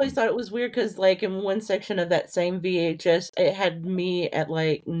yeah, I always thought it was weird because like in one section of that same VHS, it had me at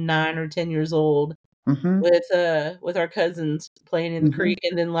like 9 or 10 years old. With our cousins playing in the creek,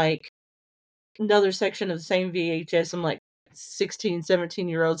 and then like another section of the same VHS, I'm like 16,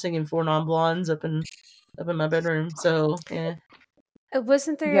 17-year-old singing Four Non-Blondes up in my bedroom. So yeah.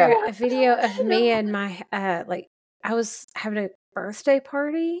 Wasn't there a video of me and my like I was having a birthday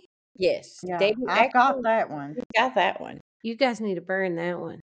party? Yes. Yeah, I got that one. You got that one. You guys need to burn that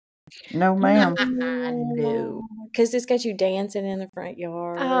one. No, ma'am. No. Because it's got you dancing in the front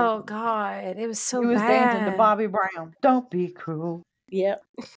yard. Oh, God. It was so bad. He was dancing to Bobby Brown. Don't be cruel. Yep.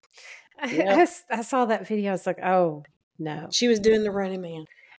 I saw that video. I was like, oh, no. She was doing the Running Man.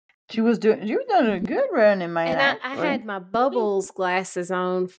 She was doing a good Running Man. And I had my Bubbles glasses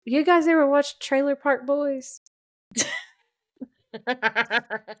on. You guys ever watch Trailer Park Boys?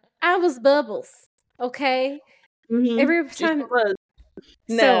 I was Bubbles. Okay? Every time...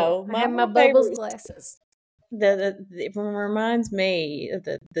 No, I have my Bubbles glasses. It reminds me of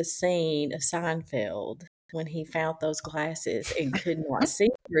the scene of Seinfeld when he found those glasses and could not see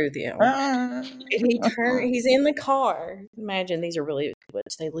through them. And he's in the car. Imagine these are really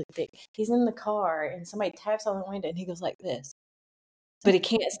which they look thick. He's in the car and somebody taps on the window and he goes like this, but he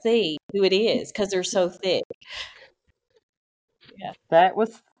can't see who it is because they're so thick. Yeah, that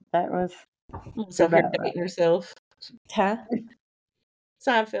was. So you're dating yourself, huh?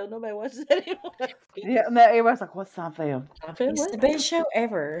 Seinfeld. Nobody watches that anymore. Yeah, no, everybody's like, "What's Seinfeld?" It's the best show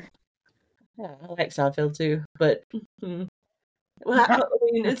ever. Yeah, I like Seinfeld too, but well, I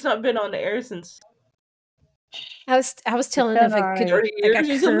mean, it's not been on the air since. I was telling them a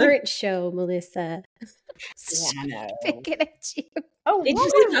current show, Melissa. Yeah, I know. Picking at you. Oh,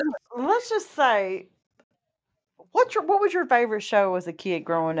 let's just say, what was your favorite show as a kid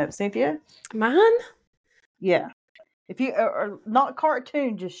growing up, Cynthia? Mine? Yeah. If you or not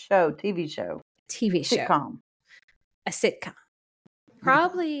cartoon, just TV show. Sitcom. A sitcom.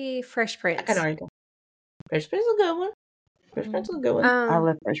 Probably Fresh Prince. I can argue. Fresh Prince is a good one. Fresh Prince is a good one. I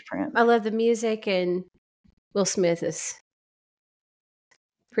love Fresh Prince. I love the music, and Will Smith is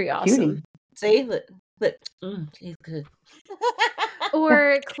pretty awesome. See, he's good.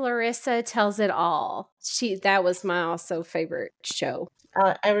 Or Clarissa Tells It All. That was my also favorite show.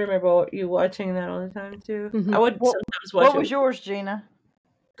 I remember you watching that all the time too. I would sometimes watch. What was yours, Gina?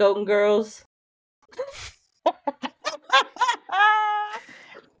 Golden Girls.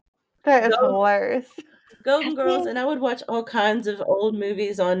 That is hilarious. Golden Girls, and I would watch all kinds of old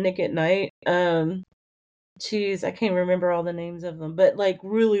movies on Nick at Night. Geez, I can't remember all the names of them, but like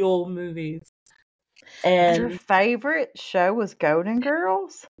really old movies. And your And favorite show was Golden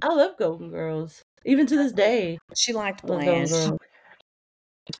Girls? I love Golden Girls, even to this day. She liked I love Golden Blanche. Girls.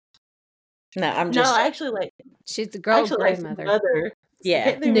 No, I'm No, just. I actually like. She's the I girl actually like the grandmother. mother. I Yeah.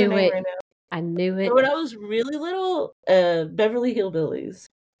 can't think of her Knew name it. right now. I knew it. But when I was really little, Beverly Hillbillies.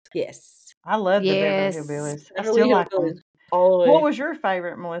 Yes. I love the Beverly Yes. Hillbillies. I Beverly still like them. Hillbillies all the way. What was your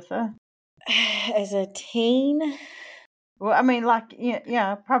favorite, Melissa? As a teen, Well, I mean, like,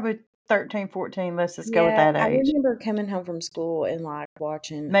 yeah, probably 13, 14. Let's just go with yeah, that I age. remember coming home from school and like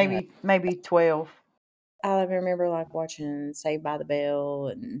watching. Maybe 12. I remember like watching Saved by the Bell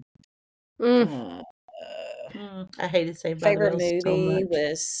and. Mm. I hated Saved by the Favorite Bell so movie much.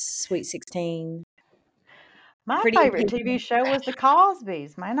 was Sweet 16. My Pretty favorite Pink. TV show was The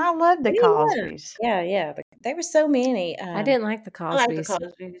Cosbys. Man, I love The Cosbys. Yeah. There were so many. I didn't like the I like the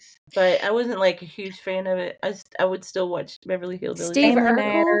Cosbys. Cosbys, but I wasn't like a huge fan of it. I would still watch Beverly Hillbillies. Steve Family Urkel?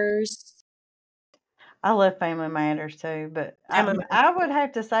 Matters. I love Family Matters too, but Family Matters. I would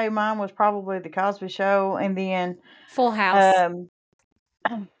have to say mine was probably The Cosby Show, and then Full House.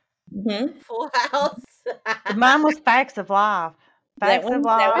 Full House. Mine was Facts of Life. That Facts of one?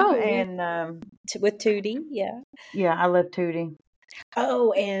 Life, Oh, yeah. and With Tootie, yeah. yeah, I love Tootie.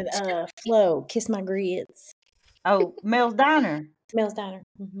 Oh, and Flo, Kiss My Grits. Oh, Mel's Diner. Mel's Diner.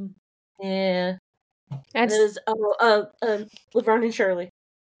 Mm-hmm. Yeah. I And it was Laverne and Shirley.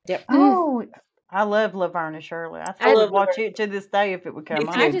 Yep. Oh, I love Laverne and Shirley. I still would watch it to this day if it would come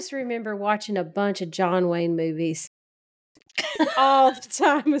on. I just remember watching a bunch of John Wayne movies all the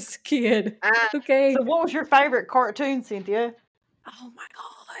time as a kid. Okay. So, what was your favorite cartoon, Cynthia? Oh my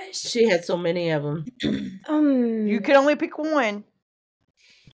gosh. She had so many of them. You could only pick one.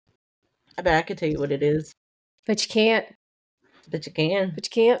 I bet I could tell you what it is. But you can't. But you can. But you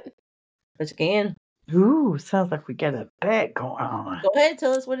can't. But you can. Ooh, sounds like we got a bet going on. Go ahead,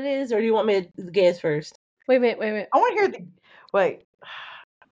 tell us what it is, or do you want me to guess first? Wait a minute. I want to hear the. Wait.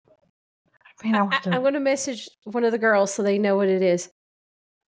 Man, I'm going to message one of the girls so they know what it is.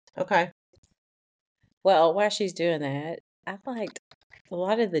 Okay. Well, while she's doing that, I liked a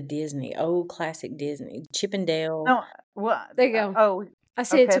lot of the Disney, old classic Disney, Chip and Dale. No, well, There you go. Oh, I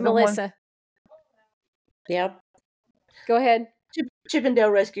sent it to the one- Melissa. Yep. Go ahead. Chip and Dale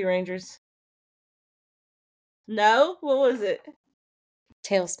Rescue Rangers. No? What was it?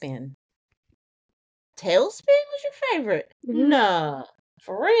 Tailspin. Tailspin was your favorite? Mhm. Nah.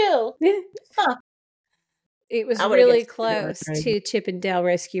 For real? Huh. It was I would've really guessed Chip and Dale close Rescue to Chip and Dale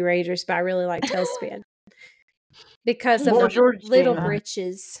Rescue Rangers, but I really like Tailspin because What of was yours, Little Gina?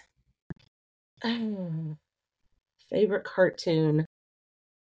 Britches. Favorite cartoon?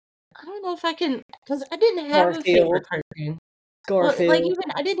 I don't know if I can, because I didn't have a favorite cartoon. Garfield. Well,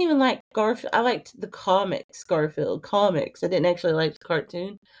 I didn't even like Garfield. I liked the comics, Garfield comics. I didn't actually like the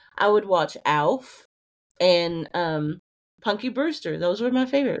cartoon. I would watch Alf and Punky Brewster. Those were my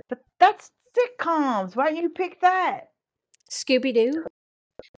favorite. But that's sitcoms. Why you pick that? Scooby Doo.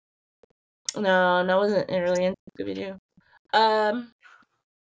 No, I wasn't really into Scooby-Doo.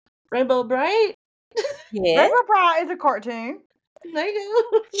 Rainbow Bright. Yeah. Rainbow Bright is a cartoon. There you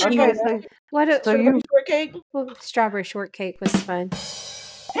go. Okay, so What? So you- Shortcake. Well, Strawberry Shortcake was fun.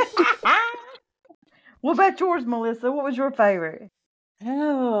 what about yours, Melissa? What was your favorite?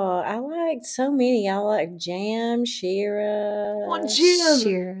 Oh, I liked so many. I liked Jam, Shira. Oh,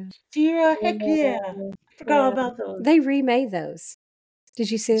 Jim. Shira. Heck yeah. Forgot about those. They remade those.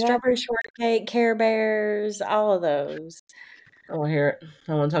 Did you see that? Strawberry Shortcake, Care Bears, all of those. I want to hear it.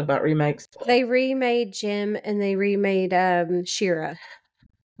 I want to talk about remakes. They remade Jim and they remade Shira.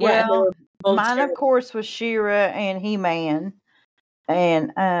 Yeah, Well, both mine, of terrible. course, was She-Ra and He-Man.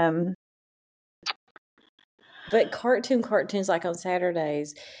 And But cartoons like on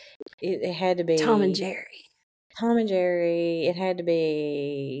Saturdays, it had to be Tom and Jerry. Tom and Jerry. It had to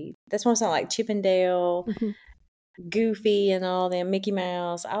be. That's what I'm saying, like Chip and Dale, Mhm. Goofy, and all them. Mickey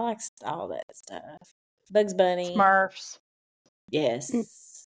Mouse. I like all that stuff. Bugs Bunny. Smurfs.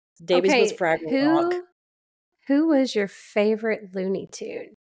 Yes. David's was Fraggle Rock. Who was your favorite Looney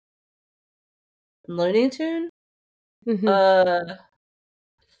Tune? Looney Tune? Mhm. Bugs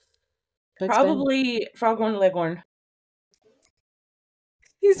Bunny. Probably Froghorn Leghorn.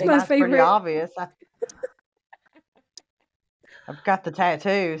 He's my That's pretty favorite. obvious. I've got the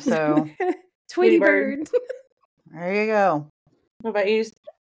tattoo, so Tweety Bird. Bird. there you go. What about you,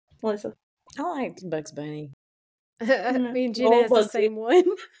 Melissa? I liked Bugs Bunny. Me and Gina Old has the Bugsy. same one.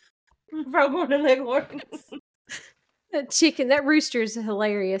 Froghorn and Leghorn. That rooster is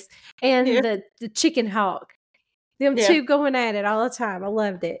hilarious. And the chicken hawk. Them two going at it all the time. I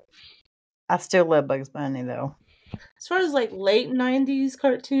loved it. I still love Bugs Bunny, though. As far as like late 90s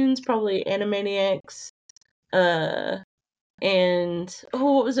cartoons, probably Animaniacs. And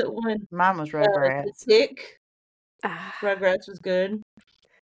what was it one? Mine was Rugrats. The Tick. Rugrats was good.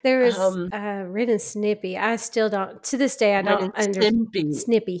 There was Ren and Snippy. I still don't, to this day, I don't understand.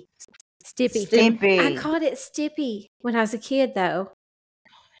 Stippy. I called it Stippy when I was a kid, though.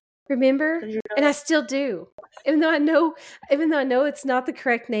 Remember? And I still do. Even though I know it's not the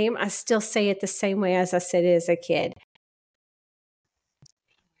correct name, I still say it the same way as I said it as a kid.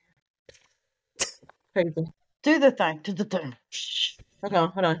 Crazy. Do the thing. Do the thing.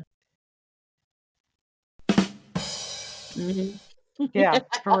 Hold on. Mm-hmm. Yeah,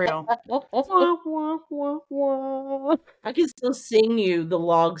 for real. I can still sing you the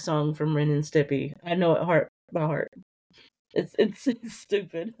log song from Ren and Stimpy. I know it by heart. It's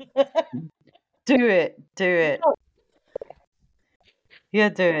stupid. Do it. Yeah,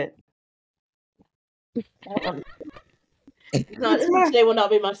 do it. Today will not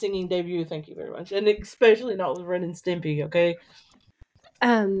be my singing debut. Thank you very much, and especially not with Ren and Stimpy. Okay.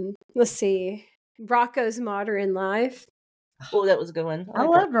 Let's see. Rocco's Modern Life. Oh, that was a good one. I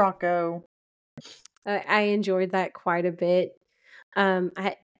love Rocco. I enjoyed that quite a bit.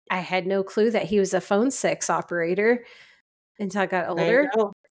 I had no clue that he was a phone sex operator until I got older.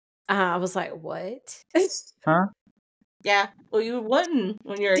 I was like, "What?" Huh? Yeah. Well, you wouldn't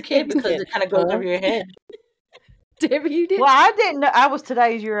when you're a kid because it kind of goes over your head. Debbie, you did. Well, I didn't know. I was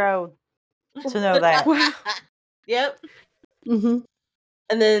today's year old to know that. Wow. Yep. Mm-hmm.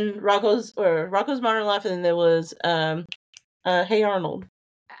 And then Rocco's Modern Life, and then there was Hey Arnold.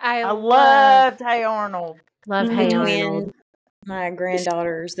 I loved Hey Arnold. Love Hey Arnold. My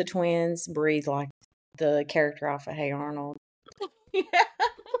granddaughters, the twins, breathe like the character off of Hey Arnold. Yeah.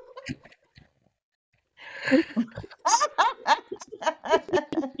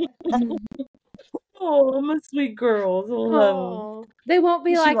 Oh, my sweet girls. I love them. They won't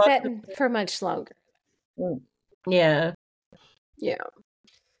be like that for much longer. Yeah. Yeah.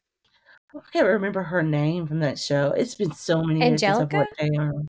 I can't remember her name from that show. It's been so many years since I've watched Hey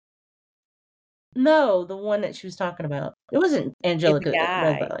Arnold. No, the one that she was talking about. It wasn't Angelica.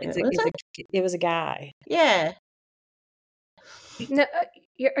 It was a guy. Yeah. No,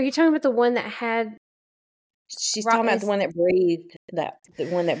 are you talking about the one that had? She's talking about the one that breathed. The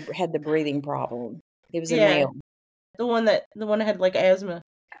one that had the breathing problem. It was a male. The one that had like asthma.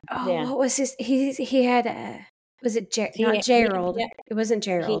 Oh, yeah. What was his? He had. Was it not Gerald? It wasn't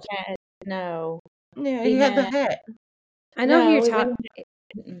Gerald. No. Yeah, he had the hat. I know who you're talking.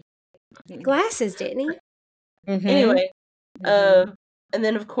 Glasses, didn't he? Mm-hmm. Anyway, and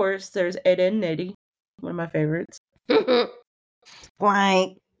then of course there's Ed, Edd n Eddy, one of my favorites.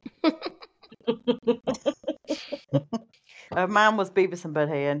 Blank. Mine was Beavis and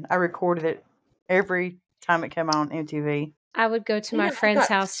Butthead. I recorded it every time it came on MTV. I would go to my friend's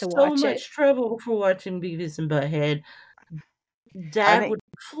house to watch it. So much trouble for watching Beavis and Butthead. Dad would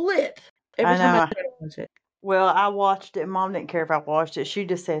flip every time I tried to watch it. Well, I watched it. Mom didn't care if I watched it. She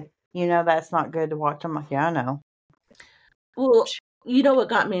just said, that's not good to watch. I'm like, yeah, I know. Well, you know what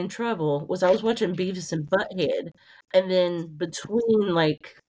got me in trouble was I was watching Beavis and Butthead, and then between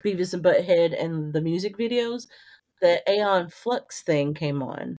like Beavis and Butthead and the music videos, the Aeon Flux thing came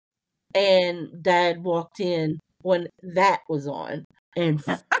on, and Dad walked in when that was on and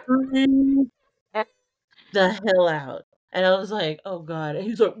freaked the hell out. And I was like, oh God. And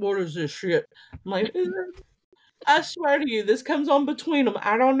he's like, what is this shit? I'm like, I swear to you, this comes on between them.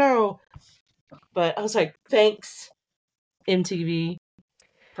 I don't know. But I was like, thanks, MTV,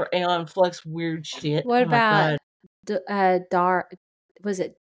 for Aeon Flux weird shit. What about was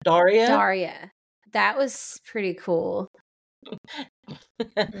it Daria? Daria. That was pretty cool.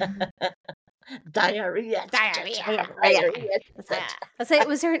 Diarrhea. I say,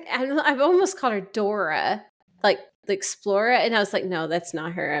 was there? I've almost called her Dora, like the Explorer, and I was like, no, that's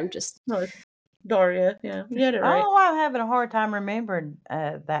not her. I'm just Daria. Yeah, you had it right. Oh, I'm having a hard time remembering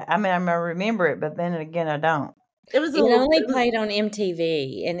that. I mean, I remember it, but then again, I don't. It only played on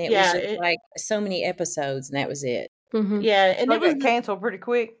MTV, and it was just like so many episodes, and that was it. Mm-hmm. Yeah, and it was canceled pretty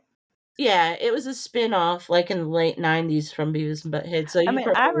quick. Yeah, it was a spin-off like in the late 90s from Beavis and Butthead. So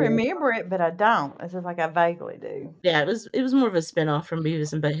I remember it, but I don't. It's just like I vaguely do. Yeah, it was more of a spin-off from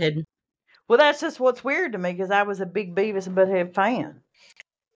Beavis and Butthead. Well, that's just what's weird to me because I was a big Beavis and Butthead fan.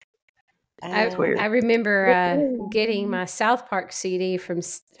 That's weird. I remember getting my South Park CD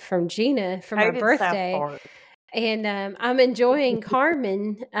from Gina for my birthday. And I'm enjoying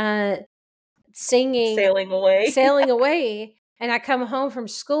Carmen, singing, sailing away. And I come home from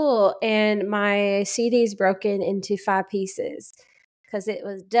school and my CD's broken into 5 pieces because it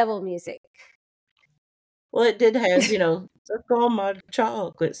was devil music. Well, it did have, suck on my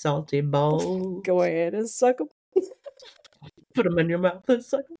chocolate salty balls. Go ahead and suck them. Put them in your mouth and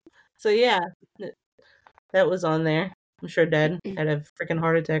suck them. So yeah, that was on there. I'm sure Dad had a freaking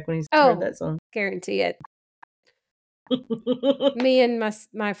heart attack when he heard that song. Guarantee it. Me and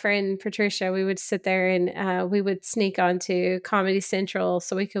my friend Patricia, we would sit there and we would sneak onto Comedy Central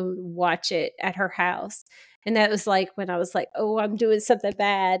so we could watch it at her house. And that was like when I was like, oh, I'm doing something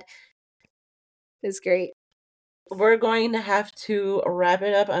bad. It was great. We're going to have to wrap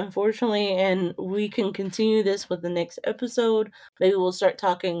it up, unfortunately, and we can continue this with the next episode. Maybe we'll start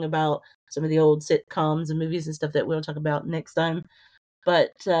talking about some of the old sitcoms and movies and stuff that we'll talk about next time.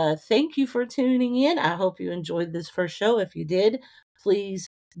 But thank you for tuning in. I hope you enjoyed this first show. If you did, please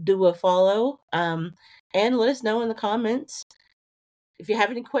do a follow and let us know in the comments. If you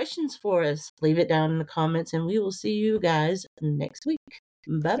have any questions for us, leave it down in the comments, and we will see you guys next week.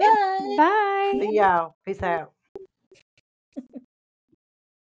 Bye-bye. Bye. See y'all. Peace out.